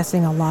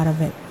processing a lot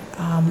of it.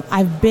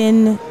 I've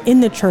been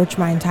in the church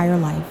my entire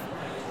life,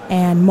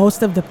 and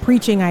most of the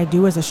preaching I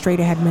do as a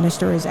straight-ahead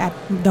minister is at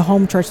the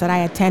home church that I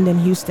attend in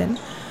Houston.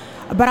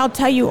 But I'll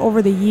tell you,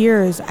 over the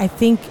years, I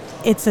think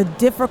it's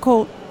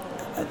the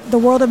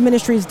world of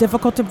ministry is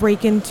difficult to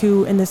break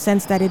into, in the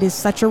sense that it is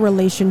such a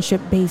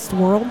relationship-based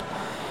world,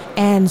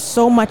 and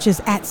so much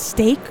is at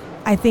stake,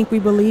 I think we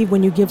believe,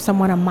 when you give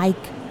someone a mic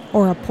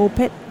or a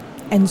pulpit.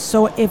 And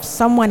so if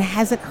someone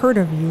hasn't heard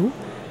of you,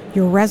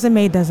 your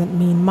resume doesn't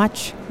mean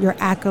much, your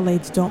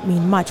accolades don't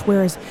mean much.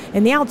 Whereas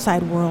in the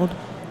outside world,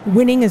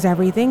 winning is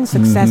everything,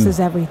 success is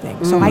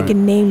everything. So I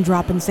can name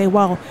drop and say,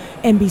 well,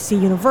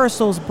 NBC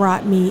Universal's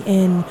brought me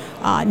in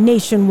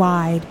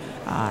nationwide.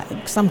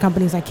 Some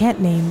companies I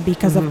can't name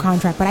because of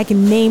contract, but I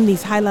can name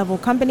these high-level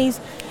companies,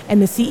 and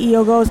the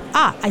CEO goes,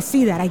 I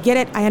see that, I get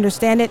it, I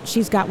understand it,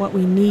 she's got what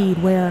we need.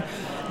 Where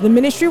the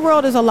ministry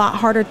world is a lot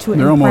harder to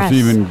They're impress. Almost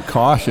even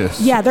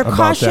cautious. Yeah, they're about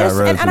cautious.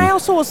 That and I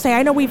also will say,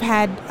 I know we've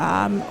had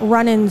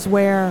run-ins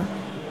where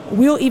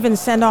we'll even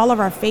send all of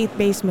our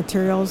faith-based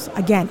materials.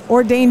 Again,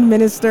 ordained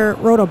minister,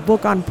 wrote a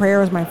book on prayer,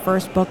 was my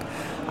first book.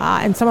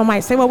 And someone might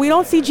say, well, we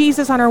don't see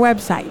Jesus on our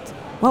website.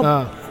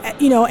 Well,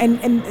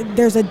 and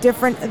there's a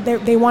different,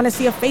 they want to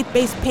see a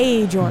faith-based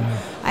page,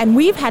 and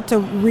we've had to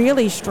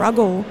really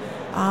struggle,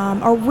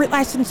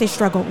 I shouldn't say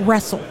struggle,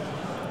 wrestle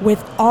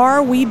with,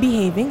 are we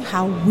behaving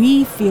how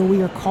we feel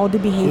we are called to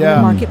behave in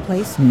the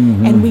marketplace?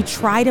 And we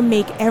try to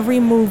make every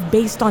move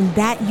based on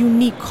that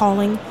unique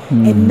calling,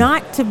 and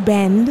not to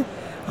bend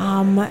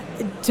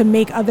to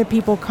make other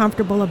people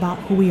comfortable about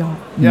who we are.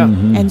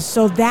 And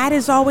so that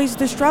is always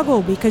the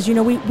struggle, because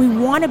we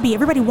want to be,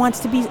 everybody wants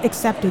to be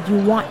accepted, you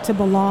want to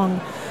belong,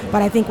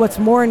 but I think what's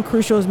more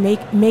crucial is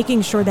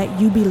making sure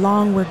that you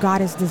belong where God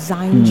has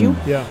designed you.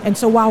 And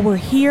so while we're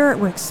here,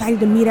 we're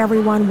excited to meet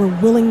everyone, we're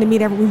willing to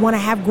meet everyone, we want to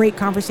have great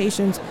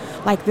conversations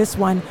like this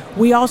one.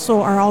 We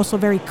are also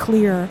very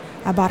clear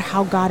about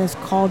how God has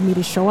called me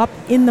to show up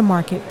in the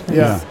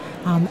marketplace.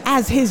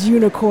 As his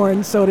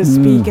unicorn, so to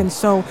speak. And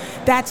so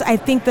that's, I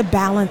think, the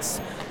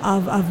balance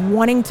of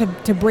wanting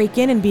to break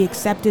in and be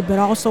accepted, but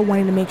also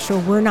wanting to make sure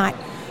we're not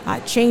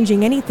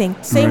changing anything.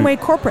 Same way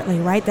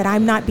corporately, right? That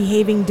I'm not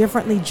behaving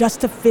differently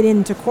just to fit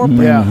into corporate,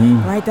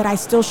 right? That I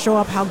still show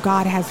up how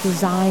God has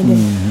designed.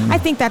 And I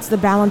think that's the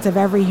balance of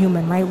every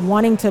human, right?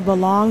 Wanting to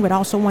belong, but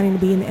also wanting to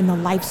be in the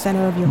life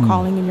center of your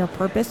calling and your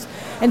purpose.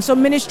 And so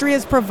ministry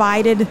has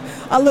provided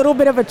a little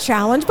bit of a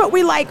challenge, but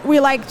we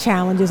like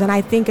challenges. And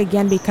I think,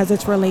 again, because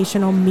it's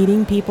relational,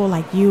 meeting people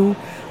like you,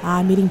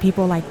 meeting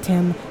people like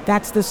Tim,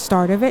 that's the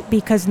start of it,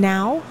 because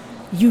now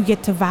you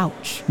get to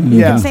vouch. Yeah.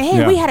 You can say, hey,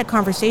 Yeah. we had a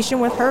conversation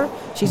with her.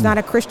 She's not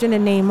a Christian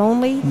in name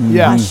only.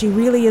 Yeah. She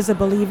really is a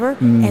believer,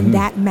 and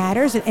that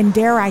matters. And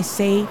dare I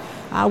say,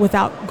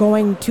 without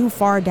going too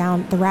far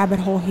down the rabbit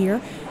hole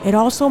here, it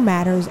also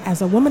matters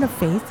as a woman of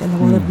faith in the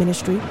world of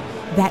ministry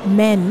that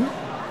men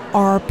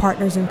are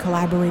partners and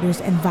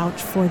collaborators and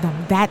vouch for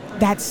them.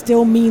 That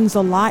still means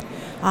a lot.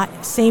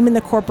 Same in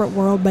the corporate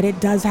world, but it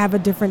does have a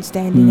different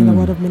standing in the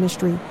world of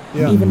ministry,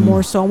 even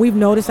more so. And we've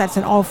noticed that's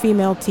an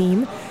all-female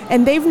team,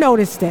 and they've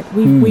noticed it.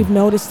 We've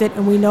noticed it,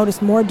 and we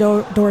noticed more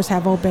doors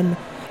have opened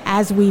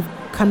as we've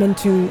come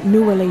into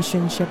new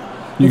relationship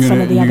with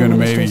some of the other You're going to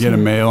ministers. maybe get a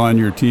male on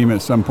your team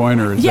at some point,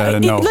 or is that a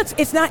no?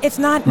 It's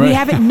not. Right. We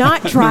haven't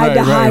not tried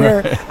to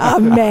hire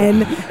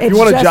men. It's You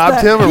want a just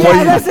job, Tim, or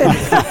what?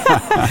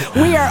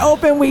 Listen, we are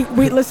open. We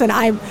listen.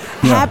 I'm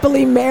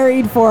happily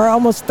married for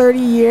almost 30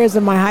 years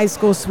of my high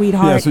school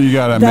sweetheart. Yeah, so you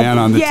got a man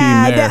on the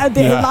team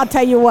there. I'll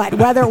tell you what.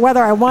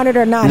 Whether I want it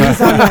or not,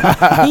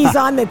 he's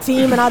on the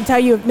team, and I'll tell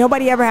you,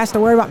 nobody ever has to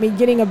worry about me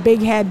getting a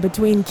big head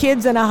between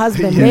kids and a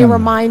husband. They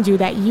remind you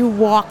that you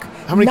walk.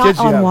 How many not kids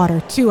do you on have?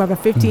 water. 2. I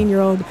have a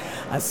 15-year-old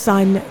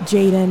son,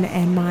 Jaden,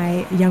 and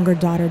my younger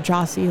daughter,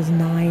 Jossie, is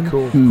 9.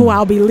 Cool. Who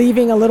I'll be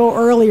leaving a little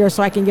earlier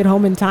so I can get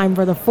home in time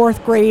for the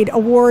 4th grade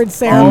award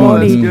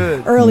ceremony that's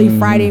good. early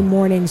Friday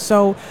morning.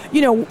 So,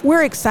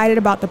 we're excited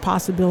about the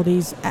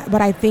possibilities,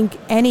 but I think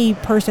any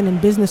person in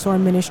business or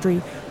in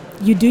ministry,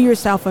 you do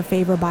yourself a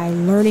favor by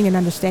learning and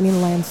understanding the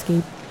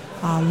landscape,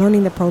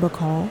 learning the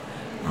protocol,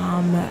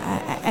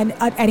 and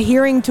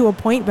adhering to a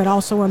point, but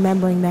also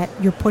remembering that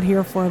you're put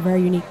here for a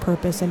very unique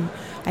purpose. And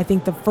I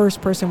think the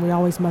first person we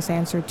always must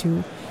answer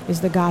to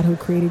is the God who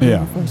created you in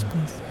the first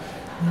place.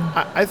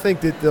 I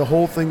think that the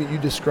whole thing that you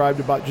described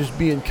about just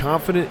being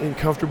confident and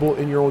comfortable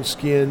in your own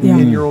skin, Yeah.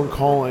 in your own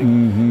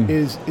calling,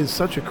 is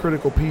such a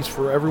critical piece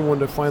for everyone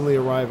to finally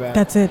arrive at.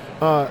 That's it.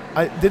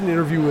 I did an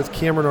interview with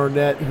Cameron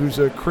Arnett, who's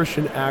a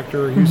Christian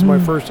actor. He was my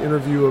first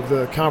interview of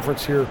the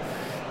conference here.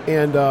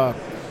 And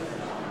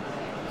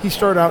he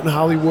started out in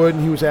Hollywood,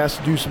 and he was asked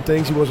to do some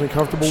things he wasn't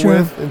comfortable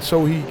with. And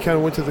so he kind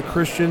of went to the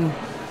Christian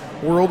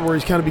world where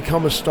he's kind of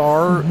become a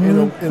star in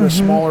a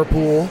smaller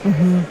pool.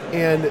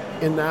 And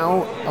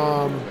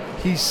now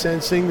he's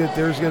sensing that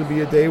there's going to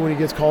be a day when he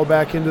gets called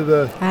back into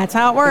the That's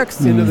how it works.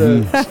 into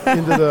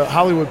the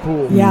Hollywood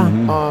pool. Yeah.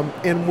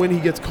 And when he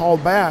gets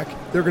called back,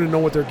 they're going to know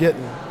what they're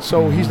getting.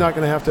 So he's not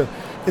going to have to.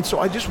 And so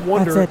I just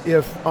wonder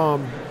if,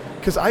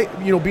 because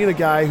being a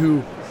guy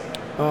who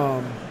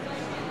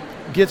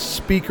gets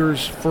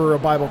speakers for a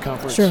Bible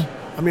conference. Sure.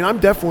 I mean, I'm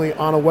definitely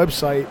on a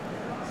website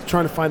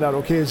trying to find out,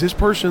 okay, is this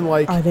person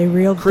like Are they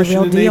real? Christian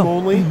the in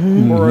real name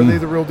deal? only, or are they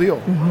the real deal?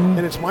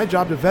 And it's my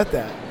job to vet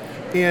that.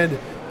 And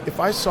if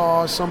I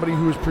saw somebody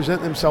who was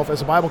presenting themselves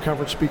as a Bible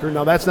conference speaker,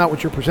 now that's not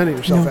what you're presenting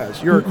yourself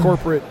as. You're a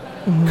corporate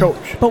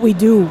coach. But we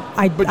do.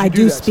 I you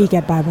do that speak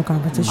stuff. at Bible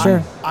conferences.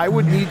 Sure. I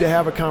would need to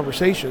have a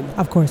conversation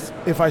Of course.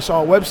 if I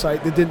saw a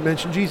website that didn't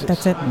mention Jesus.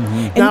 That's it.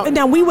 Now- And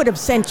now we would have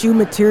sent you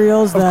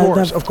materials, Of the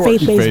course.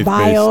 faith-based Faith-based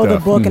bio, the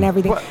stuff. book, and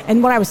everything. But-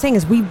 And what I was saying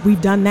is we've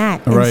done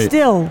that, and Right.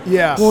 still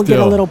Yeah. we'll get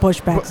a Still. little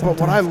pushback. But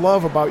sometimes. what I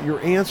love about your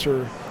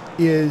answer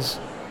is,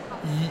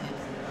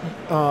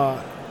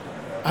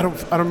 I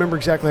don't remember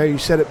exactly how you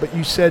said it, but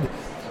you said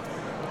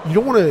you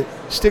don't want to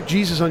stick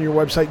Jesus on your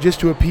website just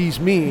to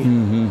appease me,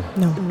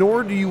 No.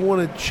 nor do you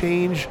want to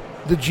change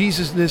the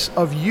Jesusness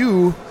of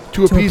you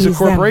to appease a appease them.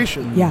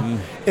 corporation. Yeah.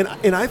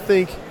 And I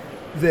think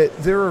that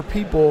there are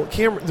people.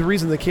 The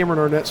reason the Cameron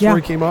Arnett story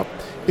Yeah. came up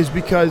is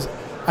because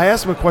I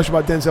asked him a question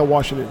about Denzel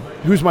Washington,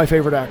 who's my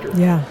favorite actor.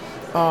 Yeah.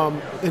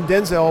 And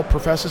Denzel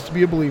professes to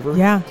be a believer.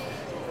 Yeah.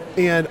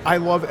 And I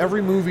love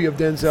every movie of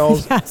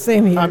Denzel's. Yeah.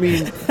 Same here. I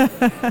mean,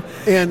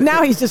 and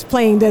now he's just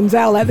playing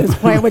Denzel at this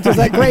point, which is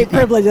a great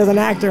privilege as an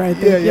actor, I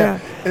think. yeah.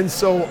 And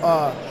so,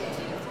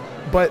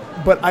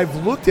 but I've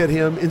looked at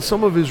him in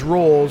some of his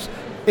roles,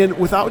 and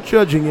without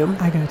judging him,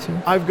 I got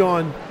you. I've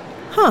gone,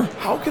 Huh.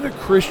 how can a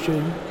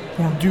Christian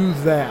Yeah. do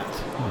that?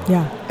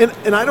 Yeah.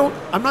 And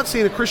I'm not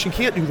saying a Christian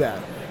can't do that.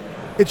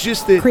 It's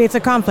just that Creates a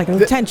conflict,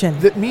 a tension.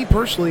 That me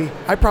personally,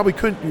 I probably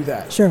couldn't do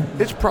that. Sure.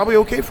 It's probably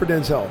okay for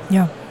Denzel.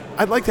 Yeah.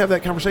 I'd like to have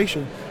that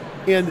conversation,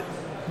 and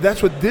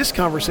that's what this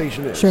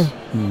conversation is. Sure.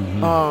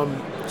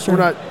 Sure.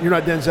 You're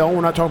not Denzel.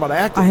 We're not talking about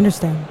acting. I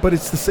understand. But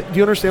it's do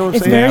you understand what I'm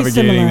It's saying? very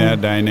Navigating similar.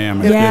 that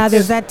dynamic. Yeah, It's-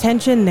 there's that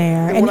tension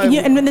there. and And what I-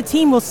 and then the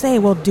team will say,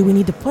 well, do we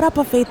need to put up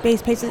a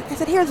faith-based page? I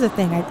said, here's the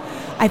thing.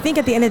 I think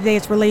at the end of the day,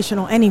 it's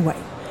relational anyway.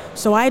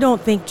 So I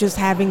don't think just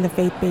having the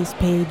faith-based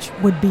page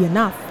would be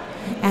enough.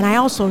 And I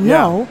also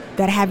know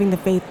that having the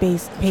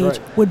faith-based page right.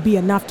 would be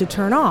enough to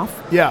turn off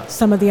Yeah.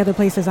 some of the other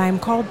places I am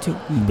called to.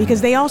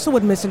 Because they also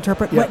would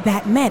misinterpret what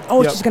that meant.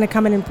 Oh, Yep. she's going to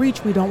come in and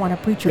preach. We don't want a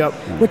preacher, Yep.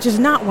 which is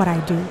not what I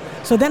do.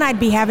 So then I'd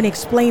be having to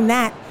explain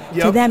that to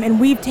Yep. them. And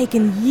we've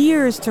taken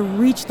years to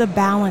reach the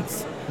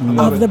balance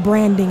of the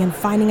branding and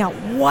finding out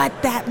what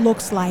that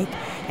looks like.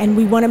 And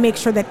we want to make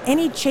sure that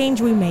any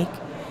change we make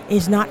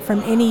is not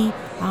from any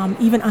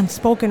even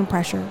unspoken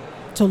pressure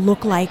to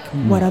look like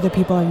what other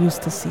people are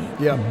used to seeing.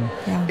 Yeah.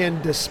 Yeah. And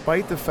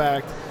despite the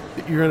fact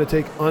that you're going to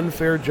take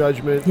unfair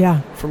judgment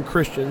from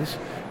Christians,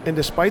 and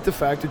despite the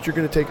fact that you're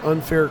going to take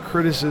unfair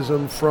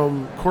criticism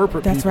from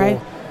corporate That's people, right.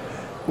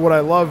 what I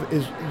love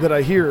is that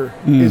I hear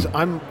is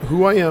I'm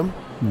who I am,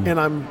 and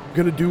I'm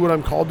going to do what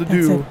I'm called to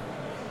do,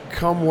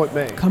 come what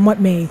may. Come what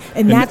may.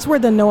 And that's where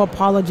the no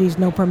apologies,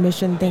 no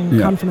permission thing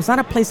comes from. It's not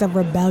a place of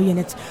rebellion.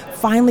 It's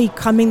finally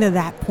coming to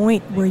that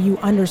point where you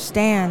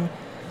understand,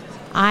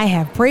 I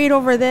have prayed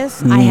over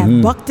this. I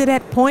have bucked it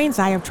at points.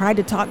 I have tried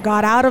to talk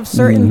God out of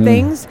certain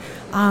things.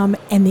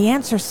 And the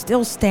answer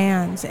still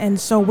stands. And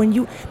so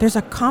when there's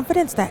a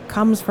confidence that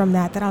comes from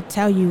that I'll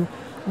tell you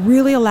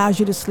really allows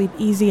you to sleep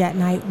easy at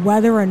night,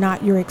 whether or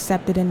not you're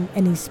accepted in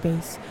any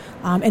space.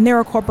 And there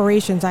are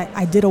corporations.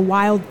 I did a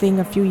wild thing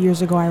a few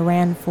years ago. I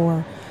ran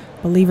for,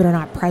 believe it or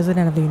not,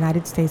 President of the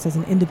United States as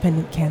an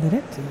independent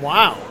candidate.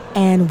 Wow.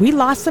 And we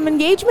lost some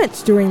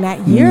engagements during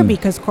that year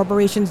because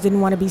corporations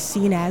didn't want to be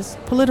seen as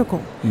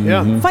political.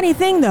 Yeah. Funny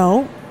thing,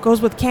 though,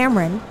 goes with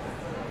Cameron.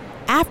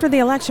 After the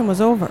election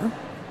was over,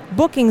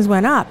 bookings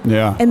went up.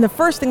 Yeah. And the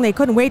first thing they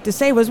couldn't wait to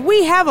say was,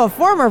 we have a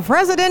former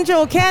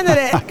presidential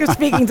candidate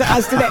speaking to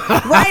us today.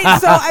 Right?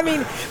 So, I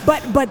mean,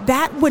 but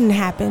that wouldn't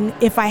happen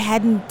if I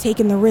hadn't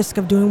taken the risk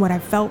of doing what I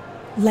felt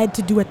led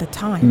to do at the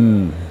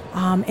time.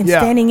 And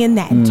standing in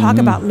that and talk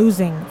about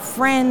losing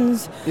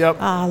friends,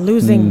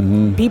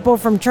 losing people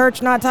from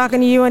church not talking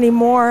to you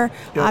anymore,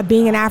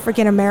 being an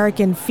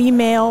African-American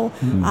female,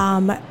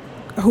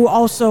 who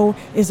also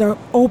is an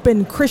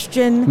open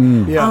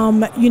Christian.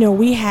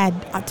 We had,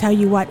 I'll tell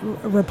you what,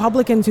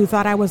 Republicans who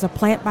thought I was a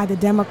plant by the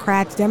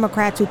Democrats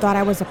who thought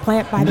I was a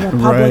plant by the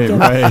Republicans.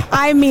 Right.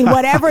 I mean,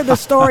 whatever the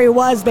story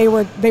was, they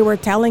were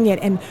telling it,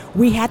 and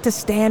we had to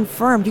stand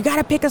firm. You got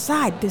to pick a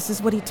side. This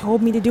is what he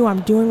told me to do.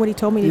 I'm doing what he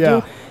told me to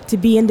do, to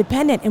be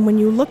independent. And when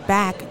you look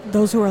back,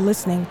 those who are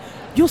listening,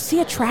 you'll see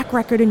a track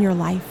record in your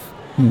life.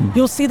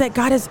 You'll see that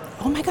God is,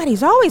 oh my God,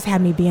 he's always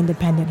had me be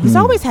independent. He's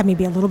always had me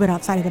be a little bit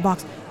outside of the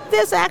box.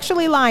 This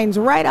actually lines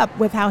right up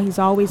with how he's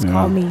always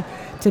called me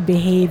to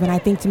behave. And I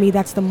think to me,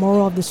 that's the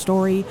moral of the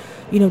story.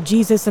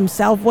 Jesus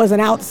himself was an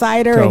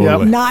outsider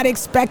and not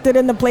expected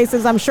in the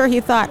places. I'm sure he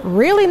thought,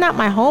 really, not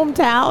my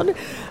hometown.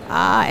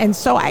 And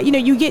so,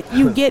 you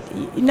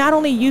get not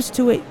only used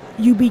to it,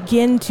 you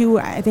begin to,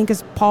 I think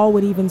as Paul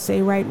would even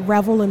say, right,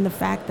 revel in the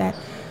fact that,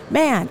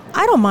 man,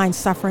 I don't mind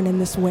suffering in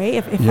this way.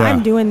 If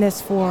I'm doing this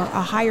for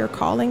a higher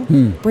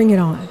calling, bring it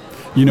on.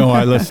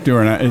 I listened to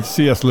her, and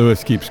C.S.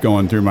 Lewis keeps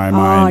going through my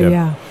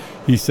mind.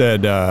 He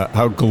said,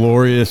 how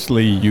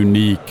gloriously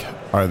unique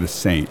are the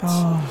saints.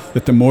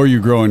 That the more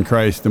you grow in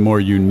Christ, the more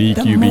unique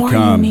you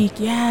become.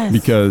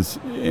 Because,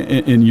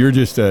 and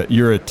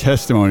you're a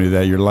testimony to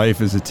that. Your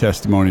life is a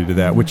testimony to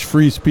that, which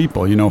frees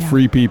people,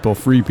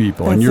 free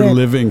people. That's and you're it.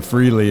 living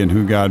freely in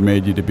who God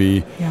made you to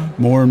be.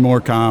 More and more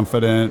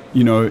confident,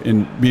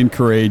 in being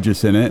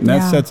courageous in it. And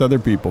that sets other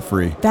people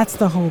free. That's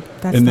the hope.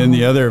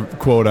 The other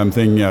quote I'm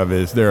thinking of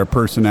is, there are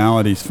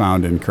personalities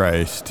found in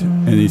Christ.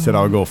 And he said,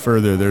 I'll go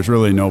further. There's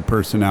really no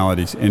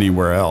personalities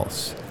anywhere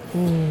else.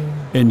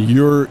 And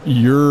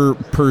your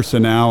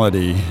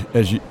personality,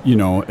 as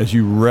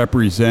you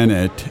represent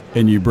it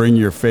and you bring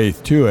your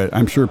faith to it,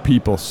 I'm sure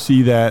people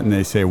see that and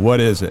they say, what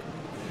is it?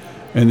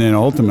 And then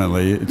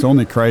ultimately, it's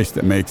only Christ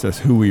that makes us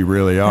who we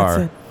really are.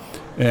 That's it.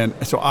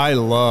 And so I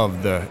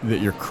love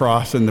that you're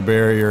crossing the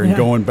barrier and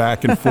going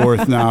back and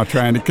forth now,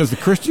 because the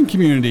Christian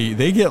community,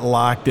 they get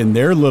locked in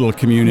their little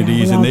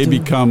communities and they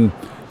become,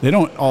 they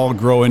don't all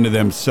grow into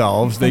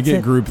themselves. They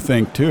get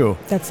groupthink too.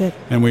 That's it.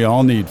 And we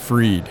all need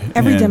freed.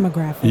 Every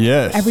demographic.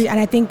 Yes. And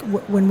I think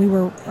when we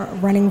were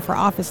running for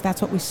office,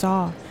 that's what we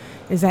saw,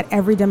 is that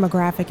every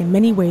demographic in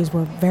many ways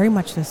were very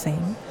much the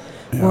same.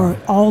 We're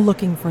all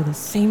looking for the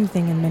same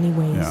thing in many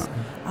ways.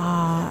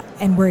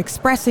 And we're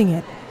expressing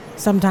it,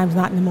 sometimes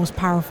not in the most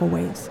powerful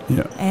ways.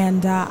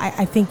 And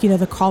I think,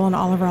 the call on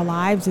all of our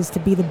lives is to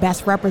be the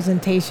best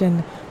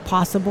representation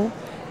possible.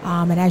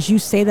 And as you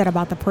say that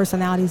about the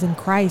personalities in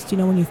Christ,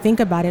 when you think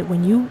about it,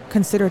 when you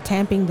consider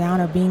tamping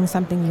down or being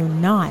something you're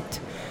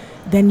not,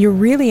 then you're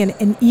really,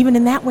 and even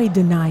in that way,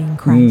 denying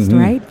Christ,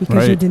 right?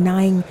 Because you're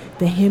denying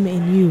the him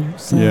in you.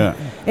 So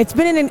it's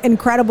been an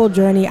incredible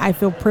journey. I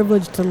feel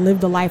privileged to live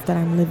the life that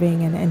I'm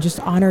living, and just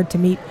honored to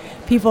meet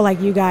people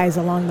like you guys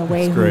along the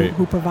way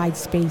who provide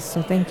space.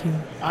 So thank you.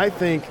 I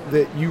think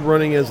that you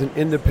running as an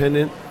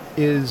independent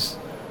is,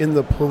 in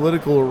the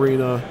political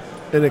arena,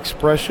 an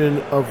expression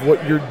of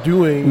what you're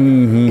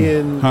doing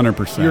in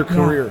 100%. your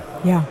career.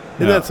 Isn't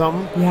that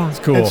something? It's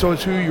cool. And so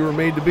it's who you were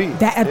made to be.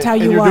 I'll tell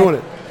you and you're what. doing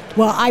it.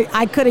 Well,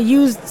 I could have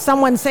used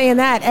someone saying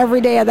that every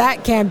day of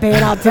that campaign.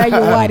 I'll tell you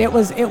what, it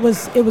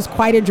was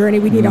quite a journey.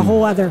 We need a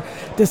whole other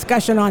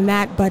discussion on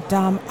that, but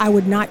I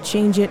would not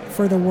change it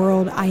for the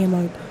world. I am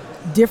a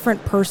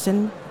different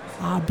person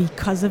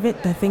because of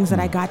it, the things that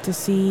I got to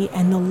see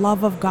and the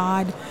love of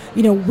God.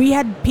 We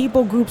had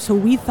people groups who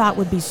we thought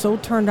would be so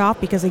turned off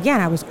because,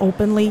 again, I was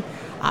openly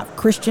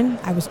Christian.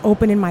 I was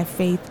open in my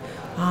faith.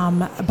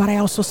 But I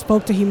also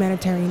spoke to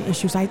humanitarian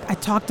issues. I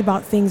talked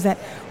about things that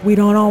we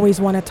don't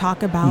always want to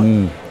talk about.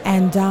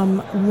 And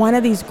one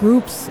of these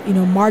groups,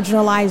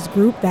 marginalized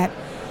group that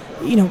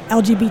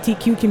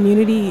LGBTQ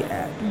community.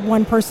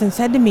 One person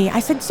said to me, I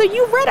said, so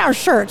you read our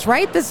shirts,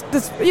 right? This,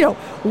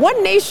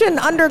 one nation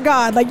under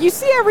God. Like, you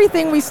see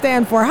everything we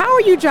stand for. How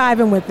are you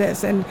jiving with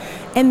this? And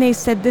they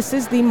said, this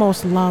is the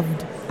most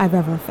loved I've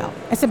ever felt.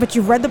 I said, but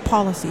you've read the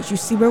policies. You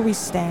see where we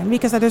stand,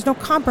 because there's no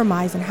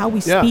compromise in how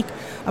we speak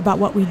about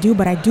what we do.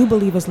 But I do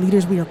believe as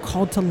leaders, we are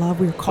called to love.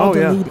 We are called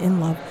to lead in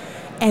love.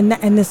 And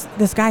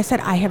this guy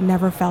said, I have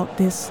never felt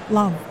this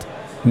loved.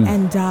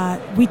 And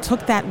we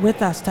took that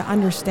with us to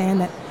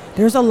understand that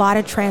there's a lot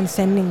of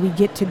transcending we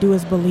get to do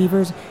as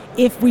believers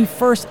if we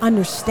first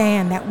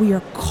understand that we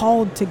are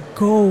called to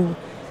go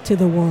to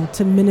the world,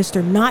 to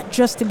minister, not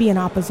just to be in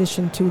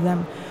opposition to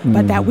them,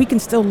 but that we can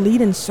still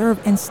lead and serve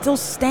and still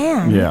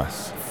stand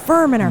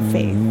firm in our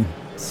faith.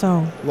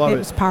 So it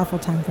was a powerful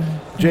time for me.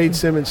 Jade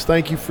Simmons,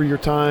 thank you for your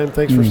time.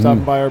 Thanks for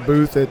stopping by our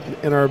booth at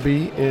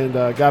NRB, and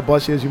God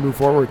bless you as you move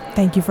forward.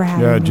 Thank you for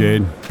having me. Yeah,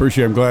 Jade,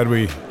 appreciate it. I'm glad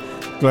we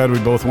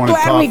both wanted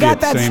coffee Glad we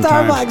got at the that same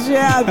Starbucks. time.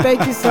 Yeah,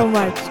 thank you so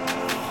much.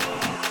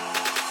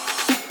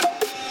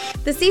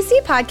 The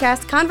CC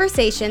Podcast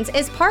Conversations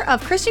is part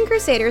of Christian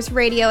Crusaders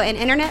radio and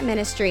internet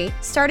ministry,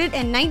 started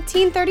in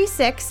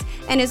 1936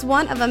 and is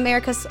one of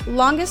America's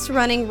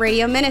longest-running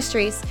radio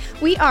ministries.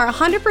 We are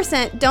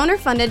 100%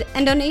 donor-funded,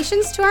 and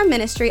donations to our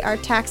ministry are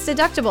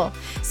tax-deductible.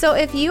 So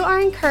if you are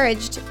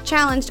encouraged,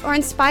 challenged, or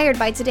inspired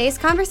by today's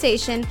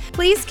conversation,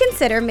 please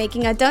consider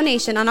making a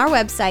donation on our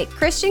website,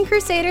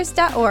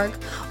 christiancrusaders.org,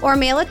 or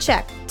mail a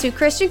check to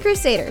Christian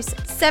Crusaders,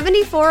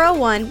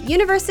 7401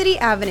 University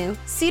Avenue,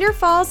 Cedar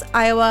Falls,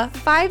 Iowa,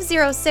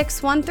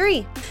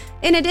 50613.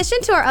 In addition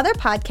to our other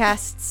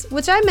podcasts,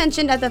 which I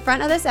mentioned at the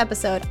front of this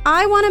episode,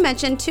 I want to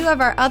mention two of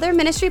our other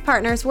ministry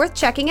partners worth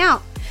checking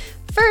out.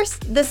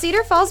 First, the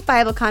Cedar Falls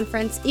Bible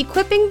Conference,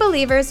 equipping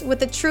believers with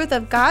the truth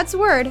of God's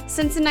Word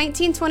since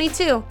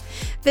 1922.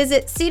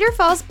 Visit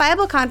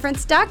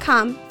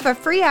cedarfallsbibleconference.com for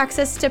free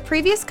access to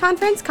previous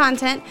conference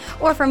content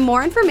or for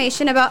more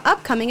information about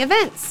upcoming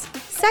events.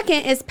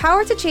 Second is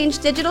Power to Change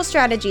Digital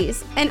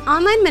Strategies, an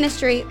online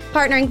ministry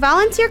partnering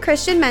volunteer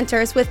Christian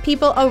mentors with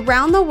people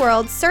around the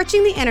world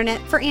searching the internet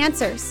for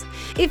answers.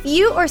 If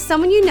you or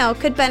someone you know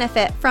could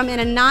benefit from an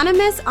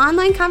anonymous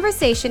online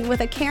conversation with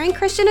a caring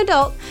Christian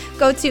adult,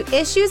 go to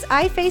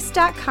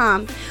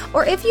issuesiface.com.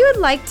 Or if you would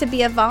like to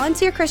be a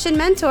volunteer Christian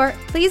mentor,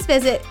 please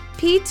visit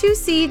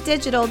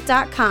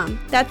p2cdigital.com.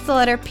 That's the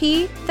letter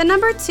P, the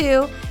number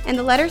 2, and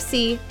the letter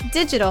C,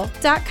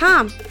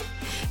 digital.com.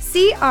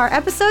 See our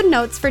episode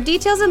notes for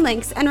details and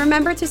links, and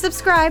remember to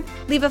subscribe,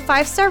 leave a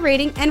 5-star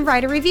rating, and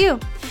write a review.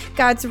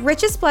 God's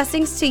richest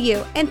blessings to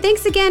you, and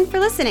thanks again for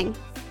listening.